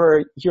well, there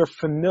are your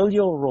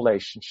familial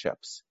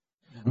relationships.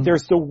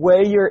 There's the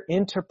way you're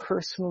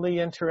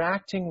interpersonally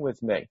interacting with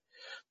me.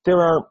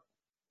 There are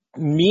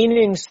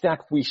meanings that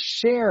we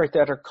share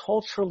that are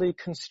culturally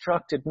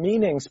constructed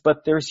meanings,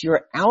 but there's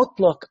your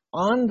outlook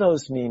on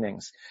those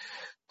meanings.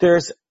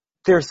 There's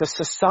a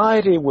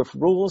society with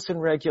rules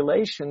and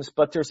regulations,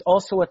 but there's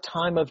also a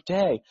time of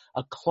day,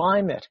 a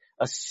climate,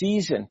 a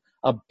season,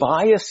 a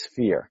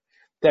biosphere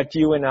that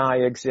you and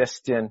I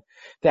exist in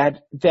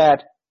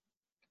that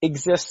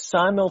exists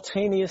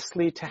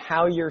simultaneously to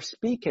how you're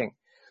speaking.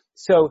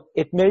 So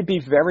it may be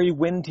very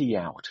windy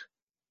out,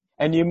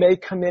 and you may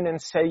come in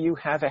and say you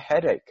have a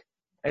headache,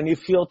 and you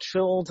feel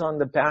chilled on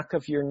the back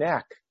of your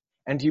neck,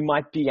 and you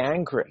might be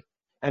angry.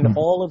 And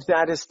all of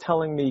that is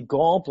telling me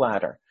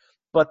gallbladder.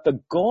 But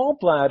the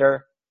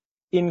gallbladder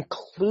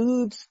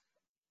includes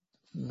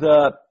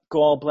the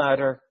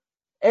gallbladder.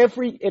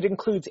 It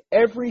includes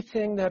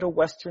everything that a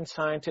Western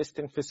scientist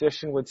and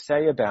physician would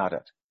say about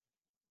it.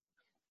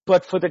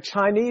 But for the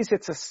Chinese,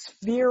 it's a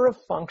sphere of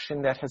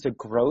function that has a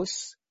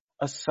gross,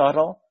 a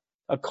subtle,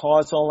 a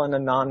causal, and a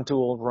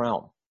non-dual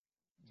realm.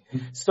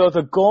 So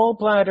the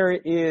gallbladder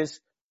is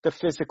the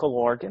physical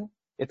organ.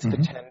 It's the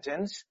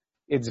tendons.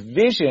 It's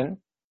vision.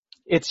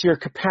 It's your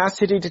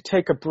capacity to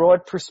take a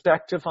broad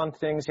perspective on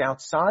things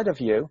outside of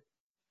you.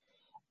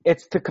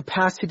 It's the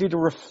capacity to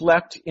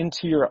reflect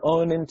into your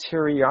own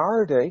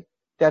interiority.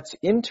 That's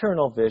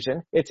internal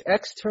vision. It's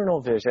external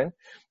vision,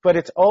 but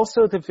it's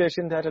also the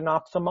vision that an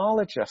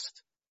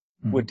ophthalmologist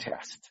would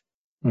test.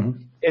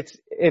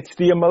 It's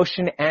the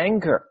emotion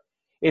anger.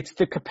 It's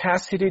the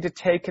capacity to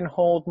take and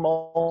hold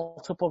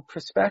multiple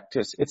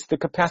perspectives. It's the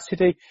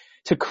capacity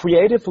to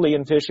creatively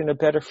envision a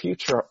better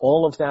future.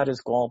 All of that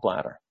is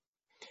gallbladder.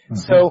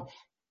 So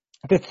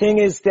the thing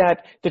is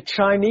that the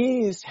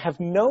Chinese have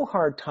no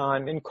hard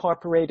time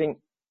incorporating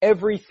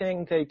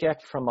everything they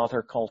get from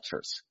other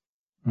cultures.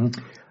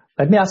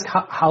 Let me ask,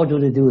 how do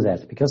they do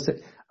that? Because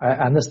I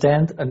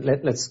understand, and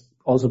let's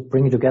also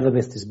bring it together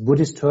with this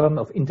Buddhist term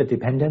of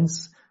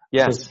interdependence.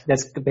 Yes.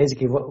 That's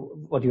basically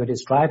what you're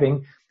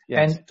describing.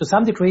 Yes. And to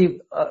some degree,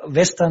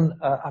 Western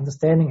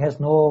understanding has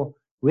no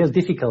real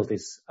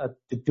difficulties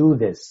to do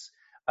this,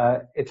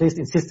 at least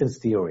in systems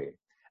theory.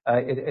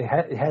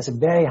 It has a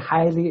very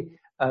highly,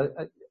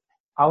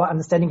 our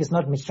understanding is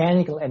not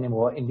mechanical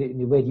anymore in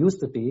the way it used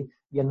to be.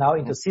 We are now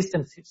into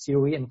systems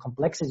theory and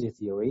complexity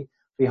theory.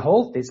 We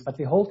hold this, but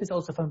we hold this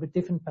also from a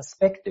different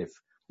perspective.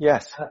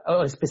 Yes.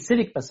 Or a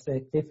specific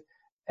perspective.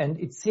 And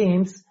it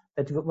seems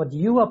that what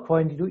you are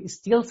pointing to is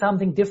still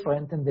something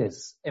different than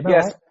this. Am I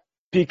right?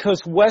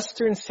 Because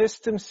Western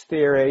systems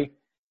theory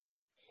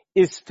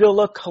is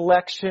still a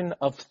collection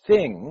of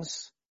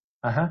things.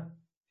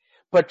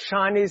 But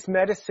Chinese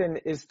medicine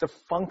is the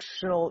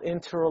functional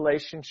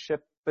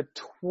interrelationship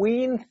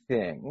between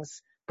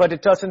things, but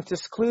it doesn't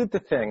exclude the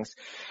things.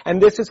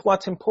 And this is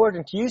what's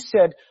important. You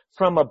said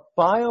from a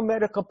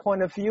biomedical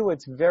point of view,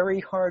 it's very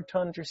hard to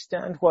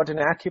understand what an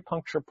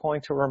acupuncture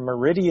point or a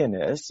meridian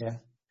is. Yeah.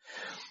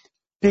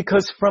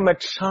 Because from a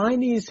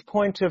Chinese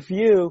point of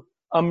view,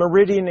 a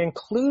meridian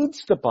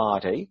includes the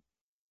body.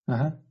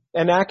 An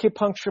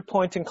acupuncture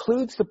point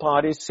includes the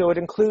body, so it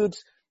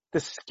includes the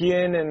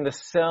skin and the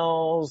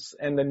cells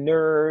and the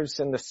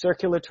nerves and the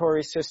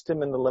circulatory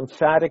system and the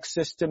lymphatic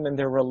system and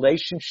their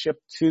relationship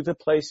to the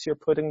place you're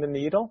putting the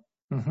needle.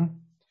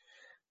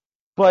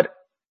 But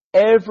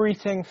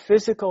everything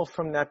physical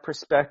from that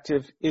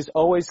perspective is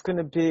always going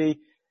to be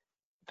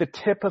the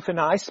tip of an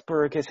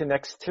iceberg is an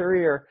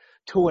exterior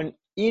to an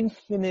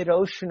infinite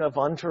ocean of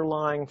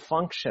underlying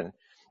function.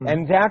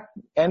 Mm-hmm.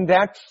 And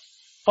that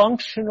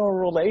functional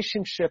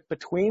relationship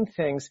between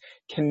things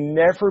can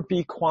never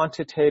be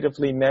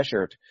quantitatively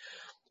measured.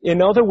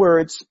 In other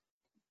words,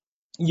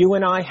 you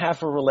and I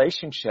have a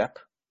relationship,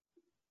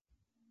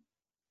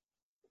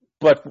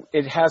 but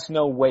it has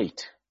no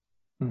weight.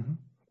 Mm-hmm.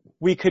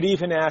 We could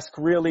even ask,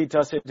 really,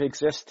 does it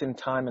exist in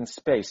time and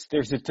space?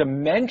 There's a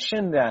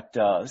dimension that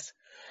does,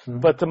 mm-hmm.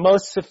 but the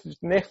most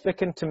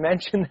significant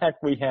dimension that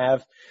we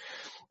have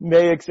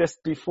may exist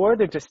before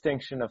the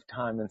distinction of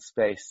time and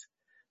space.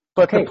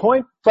 But okay.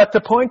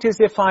 the point is,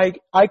 if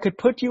I could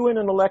put you in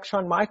an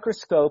electron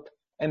microscope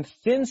and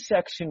thin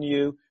section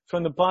you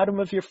from the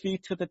bottom of your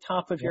feet to the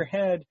top of your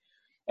head,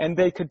 and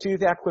they could do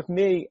that with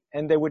me,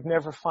 and they would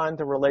never find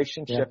the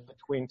relationship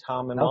between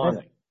Tom and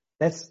I.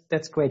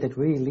 That's great. That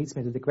really leads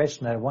me to the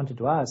question I wanted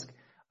to ask.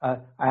 I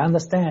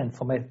understand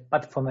from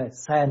a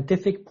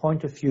scientific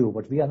point of view,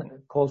 what we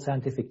call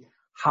scientific,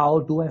 how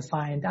do I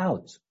find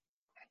out?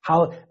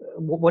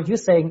 What you're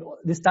saying,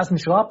 this doesn't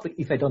show up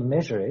if I don't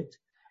measure it.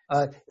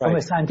 From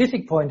a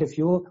scientific point of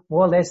view,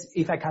 more or less,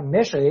 if I can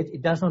measure it,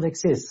 it does not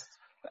exist.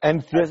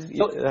 And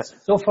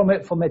so from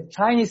a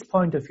Chinese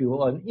point of view,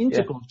 or an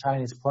integral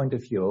Chinese point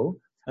of view,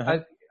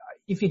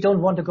 if you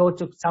don't want to go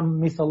to some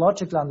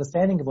mythological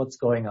understanding of what's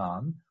going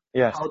on,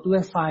 how do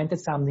I find that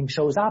something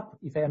shows up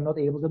if I am not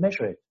able to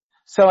measure it?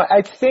 So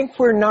I think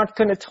we're not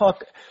going to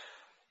talk,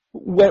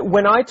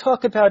 when I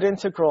talk about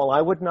integral,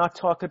 I would not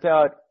talk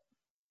about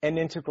an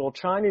integral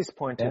Chinese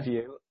point of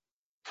view.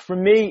 For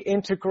me,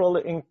 integral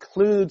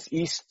includes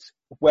east,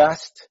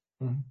 west,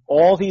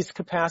 all these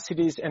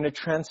capacities, and a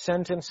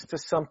transcendence to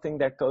something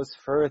that goes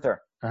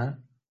further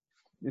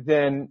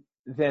than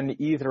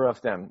either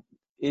of them.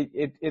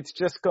 It's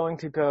just going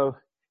to go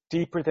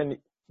deeper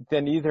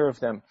than either of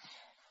them.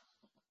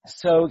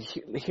 So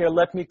here,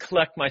 let me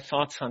collect my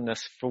thoughts on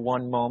this for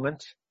one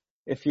moment,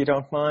 if you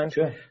don't mind.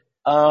 Sure.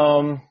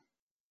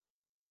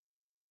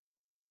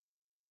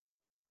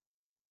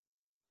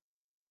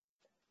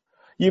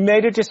 You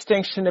made a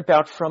distinction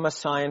about from a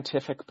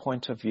scientific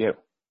point of view.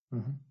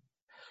 Mm-hmm.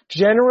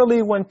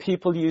 Generally, when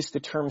people use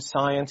the term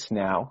science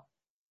now,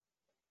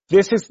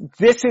 this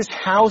is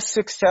how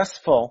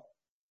successful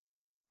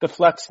the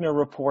Flexner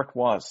report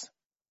was.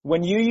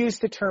 When you use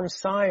the term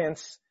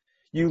science,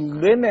 you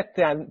limit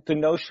the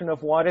notion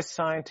of what is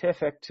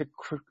scientific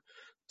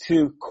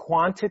to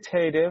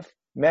quantitative,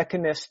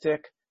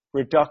 mechanistic,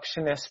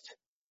 reductionist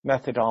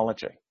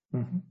methodology.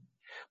 Mm-hmm.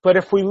 But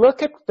if we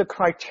look at the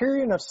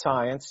criterion of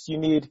science, you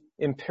need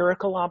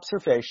empirical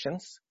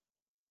observations,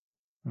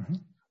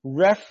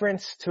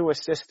 reference to a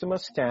system of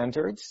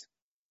standards,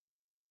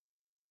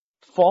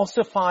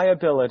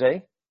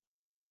 falsifiability,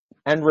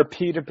 and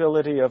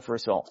repeatability of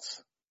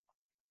results.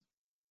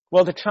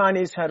 Well, the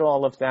Chinese had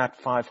all of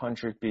that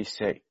 500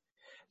 BC.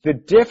 The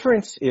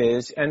difference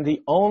is, and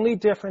the only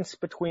difference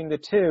between the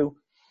two,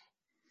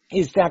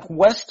 is that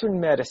Western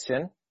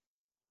medicine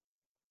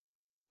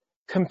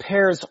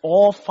compares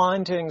all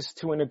findings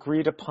to an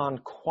agreed upon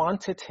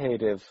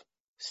quantitative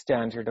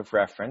standard of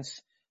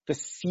reference, the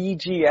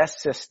CGS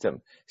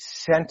system,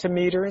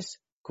 centimeters,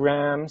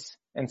 grams,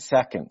 and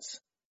seconds.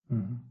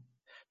 Mm-hmm.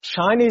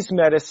 Chinese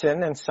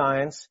medicine and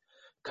science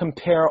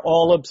compare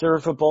all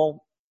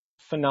observable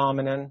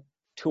phenomenon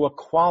to a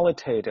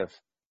qualitative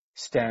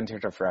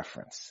standard of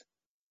reference.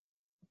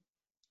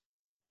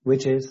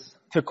 Which is?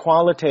 To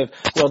qualitative.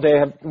 Well,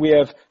 we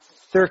have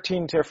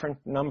 13 different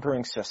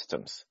numbering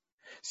systems.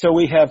 So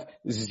we have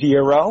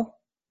 0,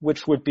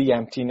 which would be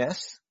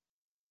emptiness.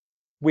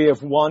 We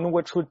have 1,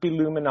 which would be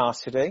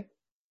luminosity.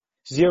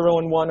 0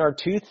 and 1 are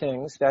two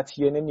things. That's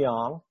yin and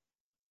yang.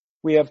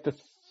 We have the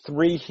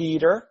 3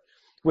 heater,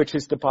 which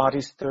is the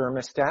body's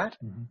thermostat.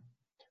 Mm-hmm.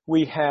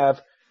 We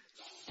have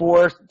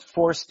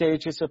four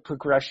stages of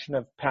progression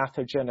of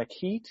pathogenic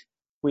heat.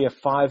 We have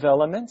 5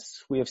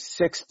 elements. We have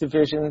 6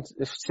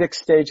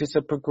 stages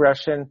of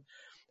progression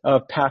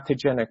of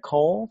pathogenic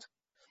cold.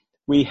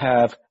 We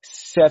have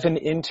 7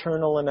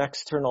 internal and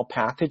external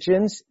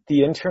pathogens.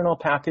 The internal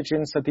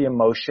pathogens are the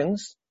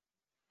emotions.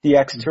 The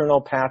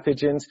external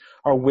pathogens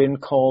are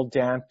wind, cold,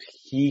 damp,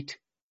 heat,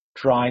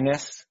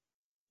 dryness,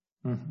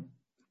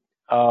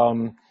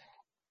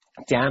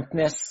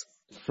 dampness,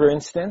 for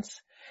instance.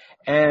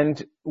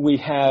 And we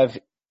have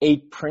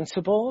 8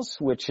 principles,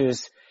 which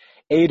is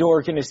 8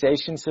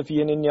 organizations of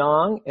yin and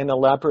yang, an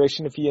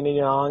elaboration of yin and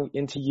yang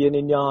into yin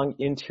and yang,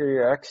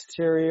 interior,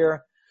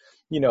 exterior,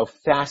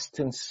 fast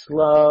and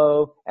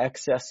slow,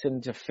 excess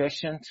and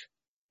deficient,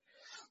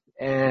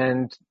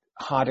 and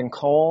hot and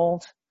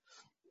cold,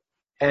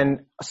 and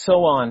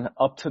so on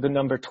up to the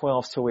number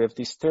 12. So we have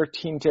these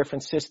 13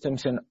 different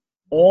systems, and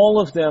all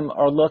of them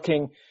are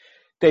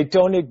they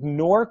don't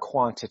ignore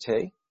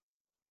quantity,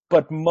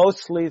 but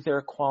mostly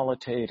they're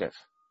qualitative.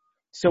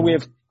 So we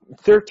have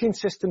 13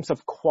 systems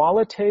of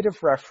qualitative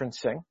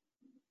referencing,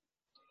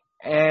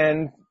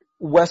 and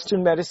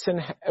Western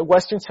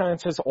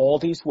science has all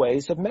these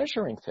ways of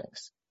measuring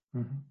things.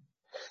 Mm-hmm.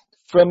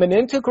 From an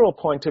integral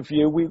point of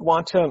view, we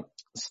want to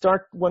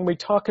when we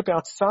talk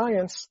about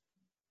science,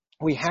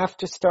 we have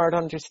to start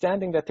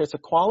understanding that there's a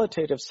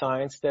qualitative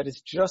science that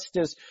is just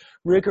as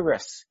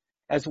rigorous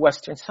as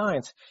Western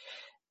science.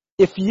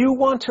 If you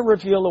want to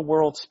reveal a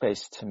world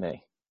space to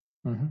me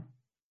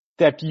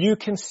that you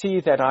can see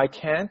that I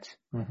can't,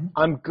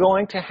 I'm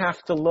going to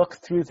have to look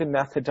through the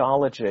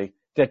methodology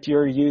that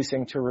you're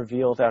using to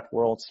reveal that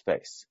world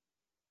space.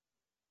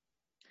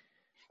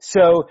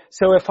 So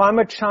if I'm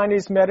a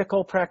Chinese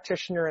medical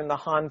practitioner in the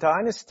Han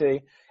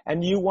Dynasty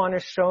and you want to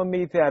show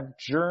me that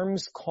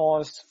germs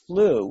cause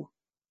flu,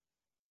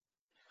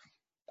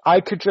 I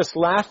could just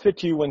laugh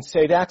at you and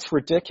say, that's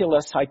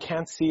ridiculous. I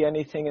can't see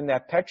anything in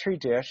that Petri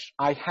dish.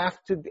 I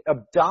have to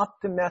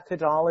adopt the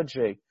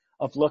methodology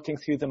of looking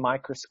through the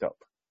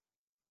microscope.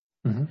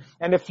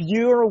 And if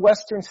you're a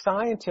Western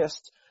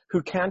scientist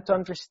who can't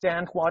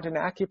understand what an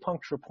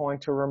acupuncture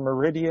point or a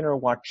meridian or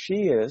what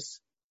qi is,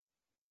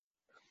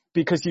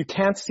 because you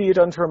can't see it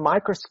under a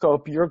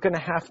microscope, you're going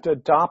to have to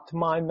adopt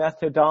my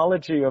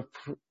methodology of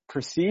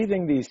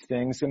perceiving these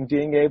things and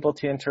being able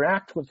to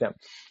interact with them.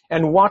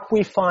 And what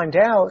we find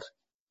out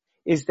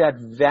is that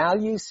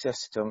value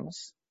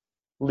systems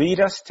lead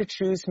us to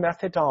choose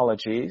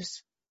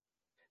methodologies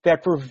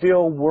that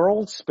reveal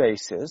world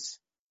spaces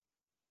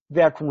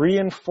that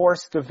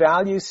reinforce the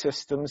value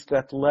systems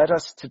that led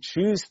us to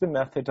choose the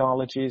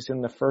methodologies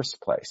in the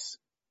first place.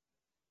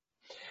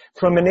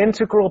 From an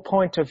integral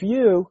point of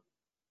view,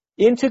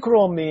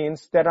 integral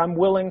means that I'm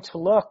willing to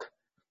look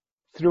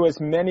through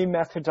as many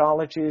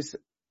methodologies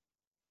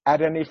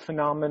at any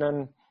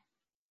phenomenon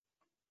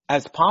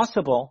as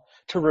possible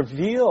to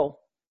reveal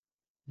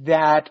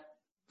that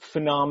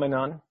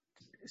phenomenon.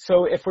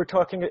 So if we're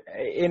talking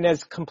in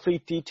as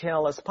complete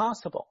detail as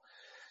possible.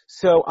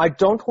 So I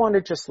don't want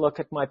to just look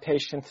at my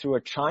patient through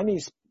a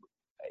Chinese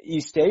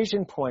East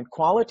Asian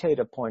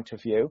qualitative point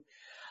of view.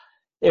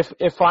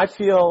 If I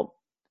feel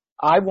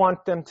I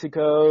want them to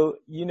go,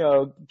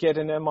 get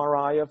an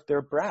MRI of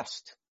their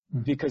breast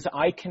because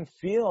I can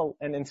feel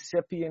an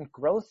incipient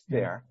growth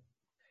there.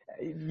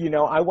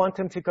 I want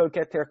them to go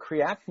get their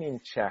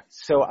creatinine checked.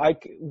 So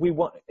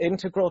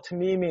integral to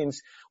me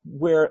means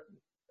we're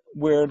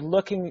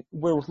looking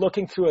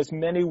through as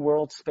many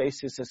world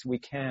spaces as we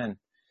can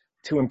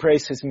to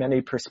embrace as many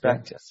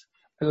perspectives.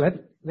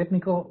 Let me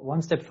go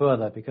one step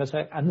further, because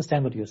I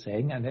understand what you're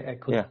saying, and I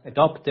could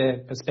adopt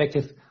the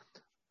perspective.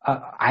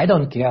 I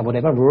don't care,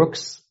 whatever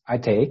works, I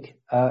take.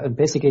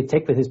 Basically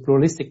take with this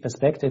pluralistic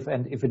perspective,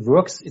 and if it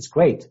works, it's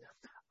great.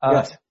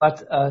 But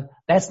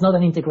that's not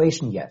an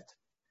integration yet.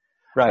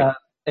 Right.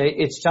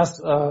 It's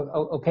just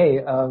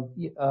plurality,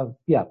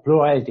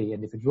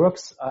 and if it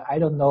works, I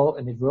don't know,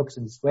 and it works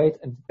and it's great.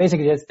 And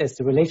basically, that's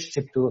the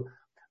relationship to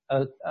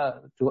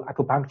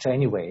acupuncture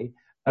anyway.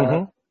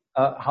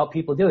 How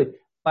people do it.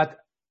 But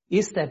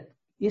is there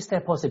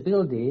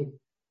possibility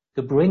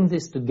to bring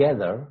this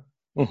together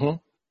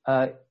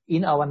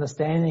in our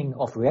understanding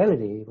of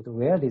reality, what the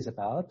reality is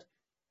about?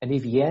 And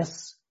if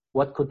yes,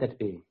 what could that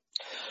be?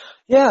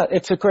 Yeah,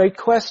 it's a great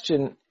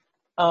question.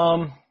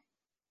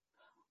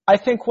 I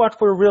think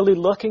what we're really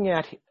looking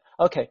at,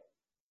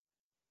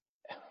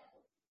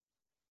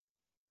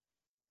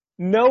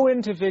 no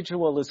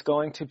individual is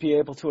going to be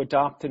able to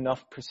adopt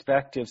enough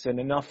perspectives and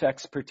enough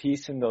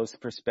expertise in those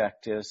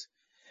perspectives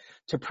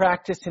to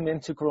practice an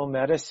integral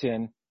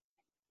medicine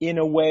in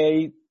a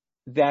way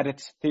that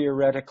it's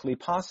theoretically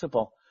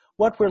possible.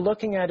 What we're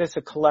looking at is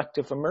a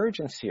collective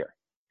emergence here.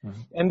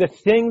 And the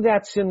thing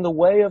that's in the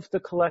way of the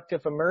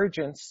collective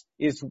emergence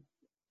is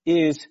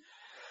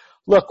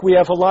look, we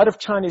have a lot of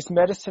Chinese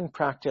medicine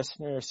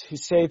practitioners who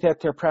say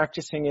that they're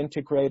practicing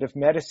integrative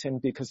medicine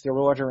because they're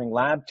ordering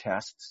lab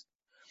tests.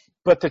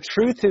 But the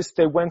truth is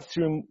they went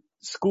through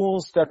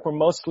schools that were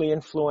mostly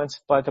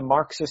influenced by the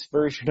Marxist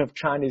version of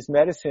Chinese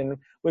medicine,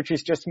 which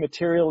is just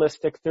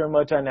materialistic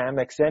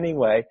thermodynamics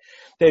anyway.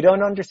 They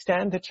don't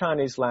understand the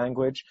Chinese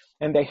language,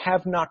 and they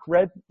have not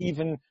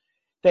even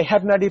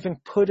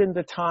put in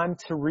the time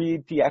to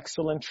read the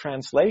excellent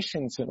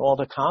translations and all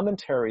the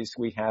commentaries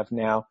we have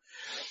now.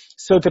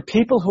 So the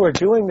people who are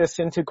doing this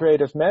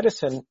integrative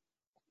medicine,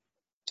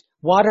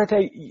 what are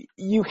they?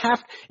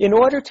 In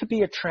order to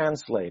be a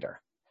translator,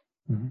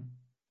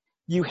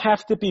 you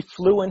have to be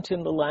fluent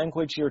in the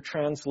language you're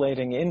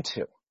translating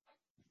into.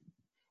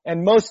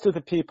 And most of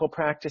the people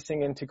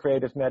practicing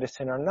integrative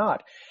medicine are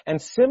not.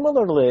 And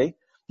similarly,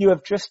 you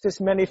have just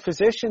as many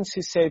physicians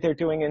who say they're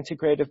doing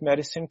integrative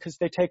medicine because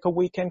they take a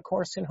weekend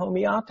course in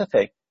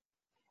homeopathy.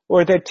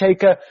 Or they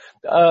take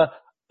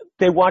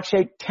they watch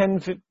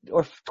 10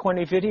 or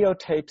 20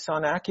 videotapes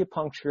on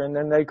acupuncture, and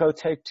then they go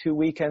take 2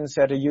 weekends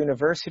at a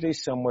university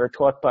somewhere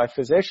taught by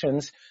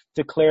physicians,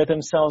 declare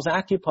themselves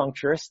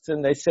acupuncturists,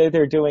 and they say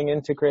they're doing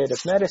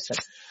integrative medicine.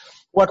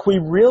 What we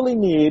really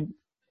need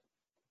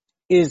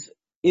is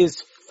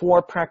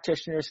for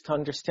practitioners to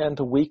understand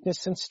the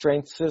weakness and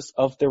strengths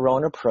of their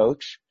own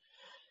approach,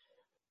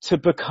 to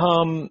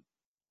become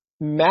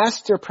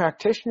master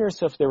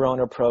practitioners of their own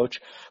approach,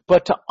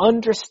 but to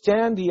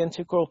understand the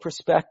integral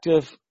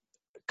perspective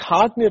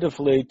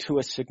cognitively to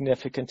a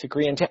significant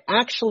degree, and to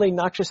actually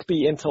not just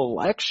be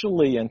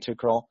intellectually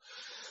integral,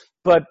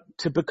 but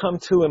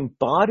to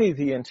embody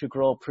the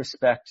integral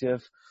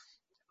perspective,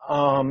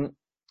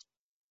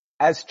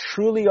 as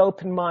truly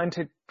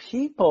open-minded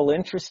people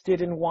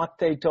interested in what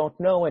they don't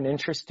know and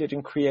interested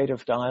in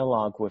creative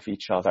dialogue with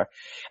each other.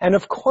 And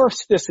of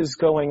course this is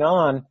going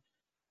on,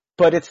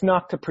 but it's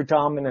not the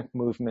predominant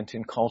movement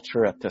in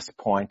culture at this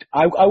point.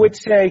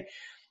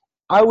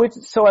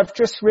 So I've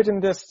just written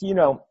this,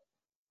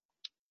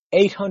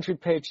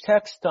 800-page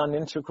text on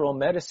integral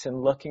medicine,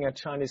 looking at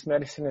Chinese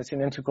medicine as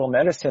an integral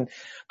medicine.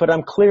 But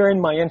I'm clear in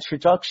my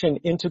introduction,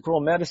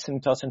 integral medicine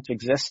doesn't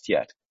exist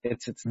yet.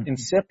 It's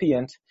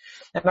incipient.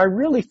 And I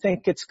really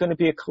think it's going to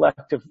be a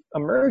collective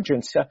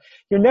emergence.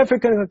 You're never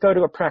going to go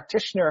to a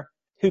practitioner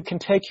who can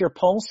take your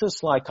pulses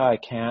like I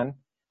can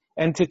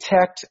and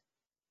detect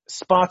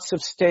spots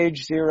of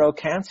stage 0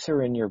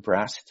 cancer in your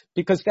breast,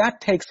 because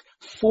that takes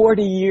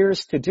 40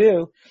 years to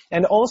do,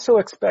 and also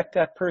expect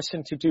that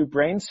person to do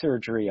brain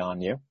surgery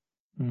on you,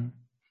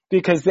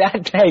 because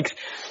that takes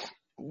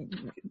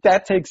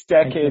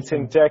decades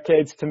and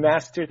decades to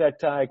master that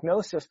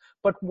diagnosis.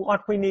 But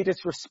what we need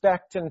is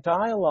respect and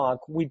dialogue.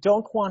 We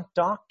don't want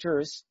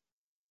doctors,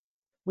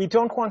 we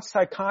don't want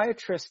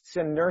psychiatrists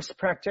and nurse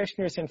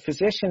practitioners and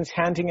physicians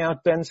handing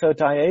out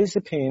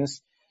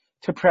benzodiazepines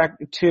to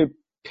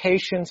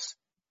patients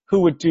who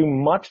would do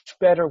much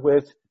better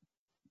with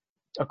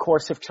a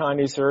course of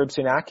Chinese herbs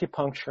and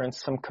acupuncture and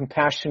some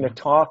compassionate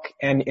talk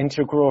and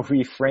integral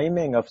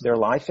reframing of their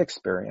life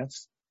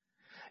experience.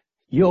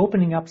 You're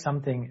opening up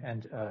something,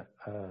 and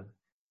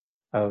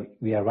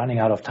we are running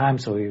out of time,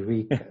 so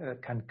we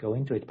can't go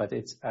into it, but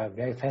it's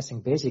very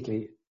fascinating.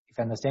 Basically, if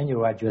I understand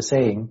you right, you're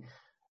saying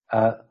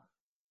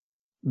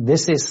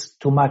this is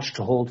too much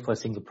to hold for a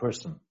single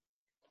person.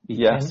 We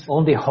can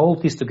only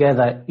hold this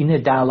together in a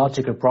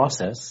dialogical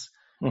process.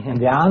 And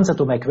the answer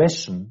to my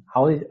question,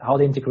 how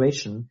the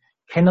integration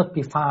cannot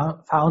be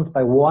found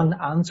by one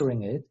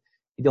answering it.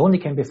 It only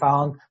can be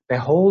found by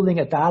holding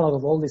a dialogue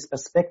of all this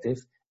perspective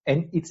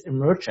and its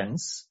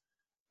emergence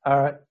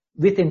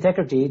with the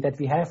integrity that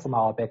we have from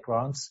our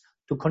backgrounds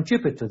to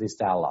contribute to this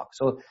dialogue.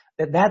 So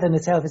that in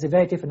itself is a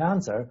very different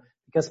answer,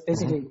 because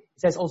basically it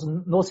says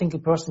also no single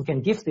person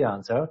can give the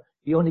answer.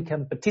 We only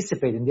can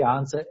participate in the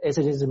answer as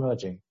it is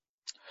emerging.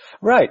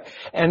 Right.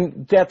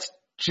 And that's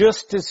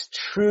just as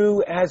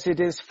true as it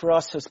is for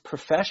us as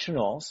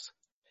professionals.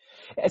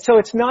 So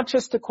it's not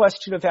just a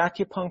question of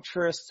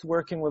acupuncturists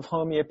working with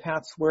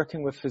homeopaths,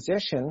 working with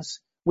physicians.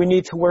 We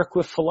need to work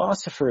with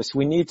philosophers.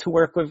 We need to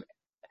work with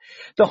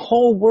the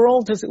whole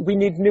world. We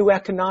need new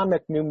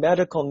economic, new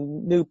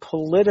medical, new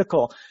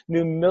political,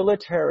 new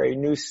military,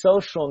 new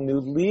social, new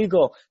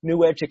legal,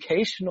 new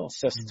educational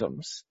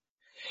systems.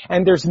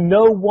 And there's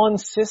no one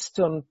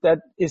system that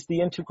is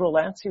the integral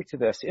answer to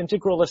this.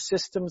 Integral is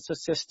systems of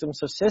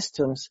systems of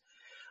systems.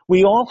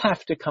 We all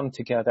have to come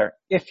together.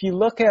 If you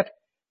look at,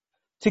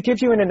 to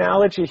give you an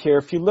analogy here,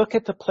 if you look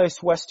at the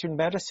place Western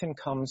medicine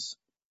comes,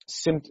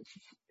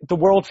 the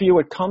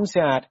worldview it comes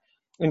at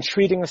in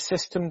treating a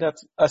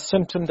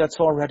symptom that's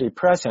already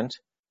present,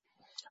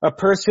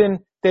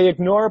 they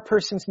ignore a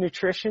person's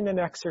nutrition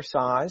and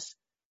exercise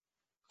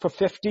for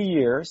 50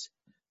 years.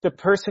 The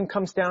person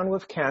comes down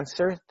with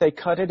cancer, they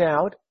cut it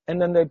out,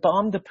 and then they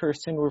bomb the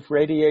person with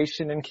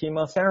radiation and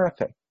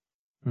chemotherapy.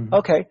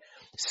 Okay,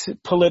 so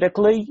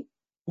politically,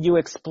 you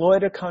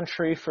exploit a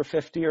country for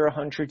 50 or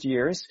 100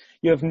 years.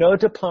 You have no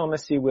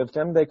diplomacy with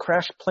them. They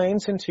crash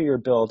planes into your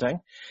building,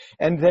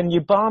 and then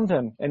you bomb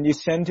them, and you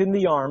send in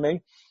the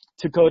army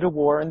to go to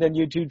war, and then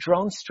you do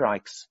drone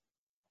strikes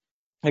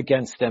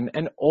against them.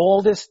 And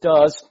all this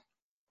does,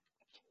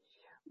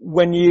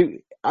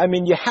 you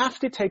have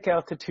to take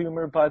out the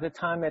tumor by the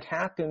time it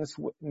happens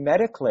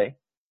medically,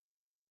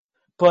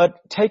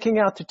 but taking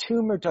out the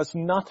tumor does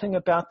nothing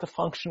about the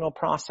functional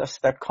process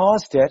that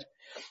caused it,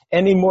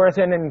 any more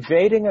than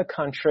invading a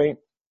country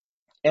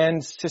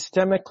and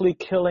systemically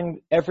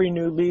killing every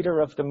new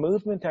leader of the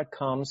movement that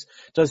comes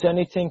does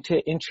anything to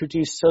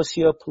introduce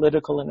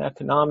socio-political and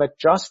economic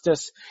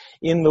justice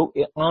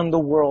on the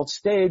world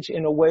stage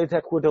in a way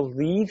that would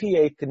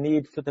alleviate the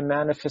need for the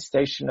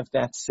manifestation of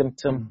that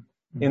symptom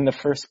in the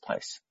first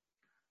place.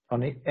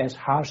 As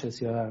harsh as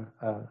your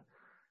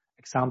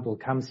example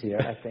comes here,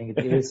 I think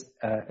it is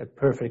a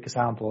perfect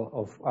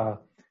example of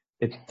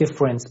the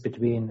difference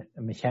between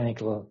a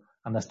mechanical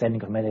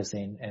understanding of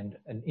medicine and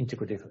an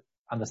integrative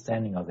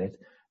understanding of it.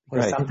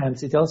 Because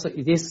sometimes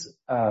it is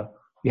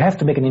you have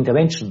to make an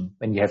intervention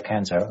when you have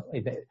cancer.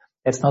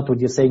 That's not what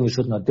you're saying you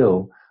should not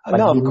do. But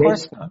no, of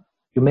course not.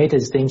 You made a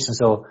distinction,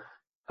 so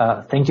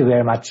thank you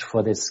very much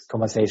for this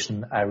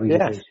conversation. I really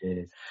appreciate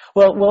it.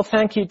 Well,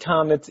 thank you,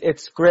 Tom.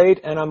 It's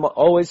great, and I'm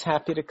always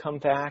happy to come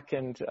back,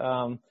 and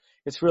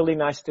it's really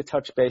nice to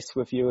touch base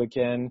with you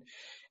again.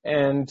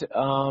 And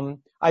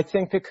I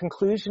think the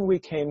conclusion we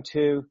came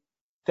to,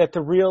 that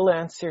the real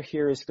answer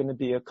here is going to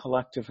be a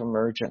collective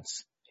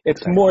emergence.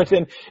 It's more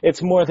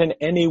than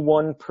any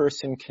one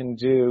person can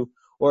do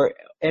or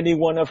any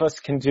one of us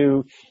can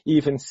do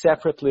even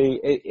separately.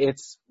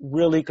 It's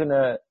really going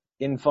to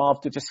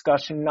involve the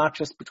discussion not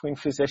just between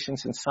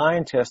physicians and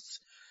scientists,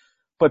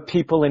 but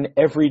people in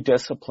every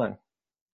discipline.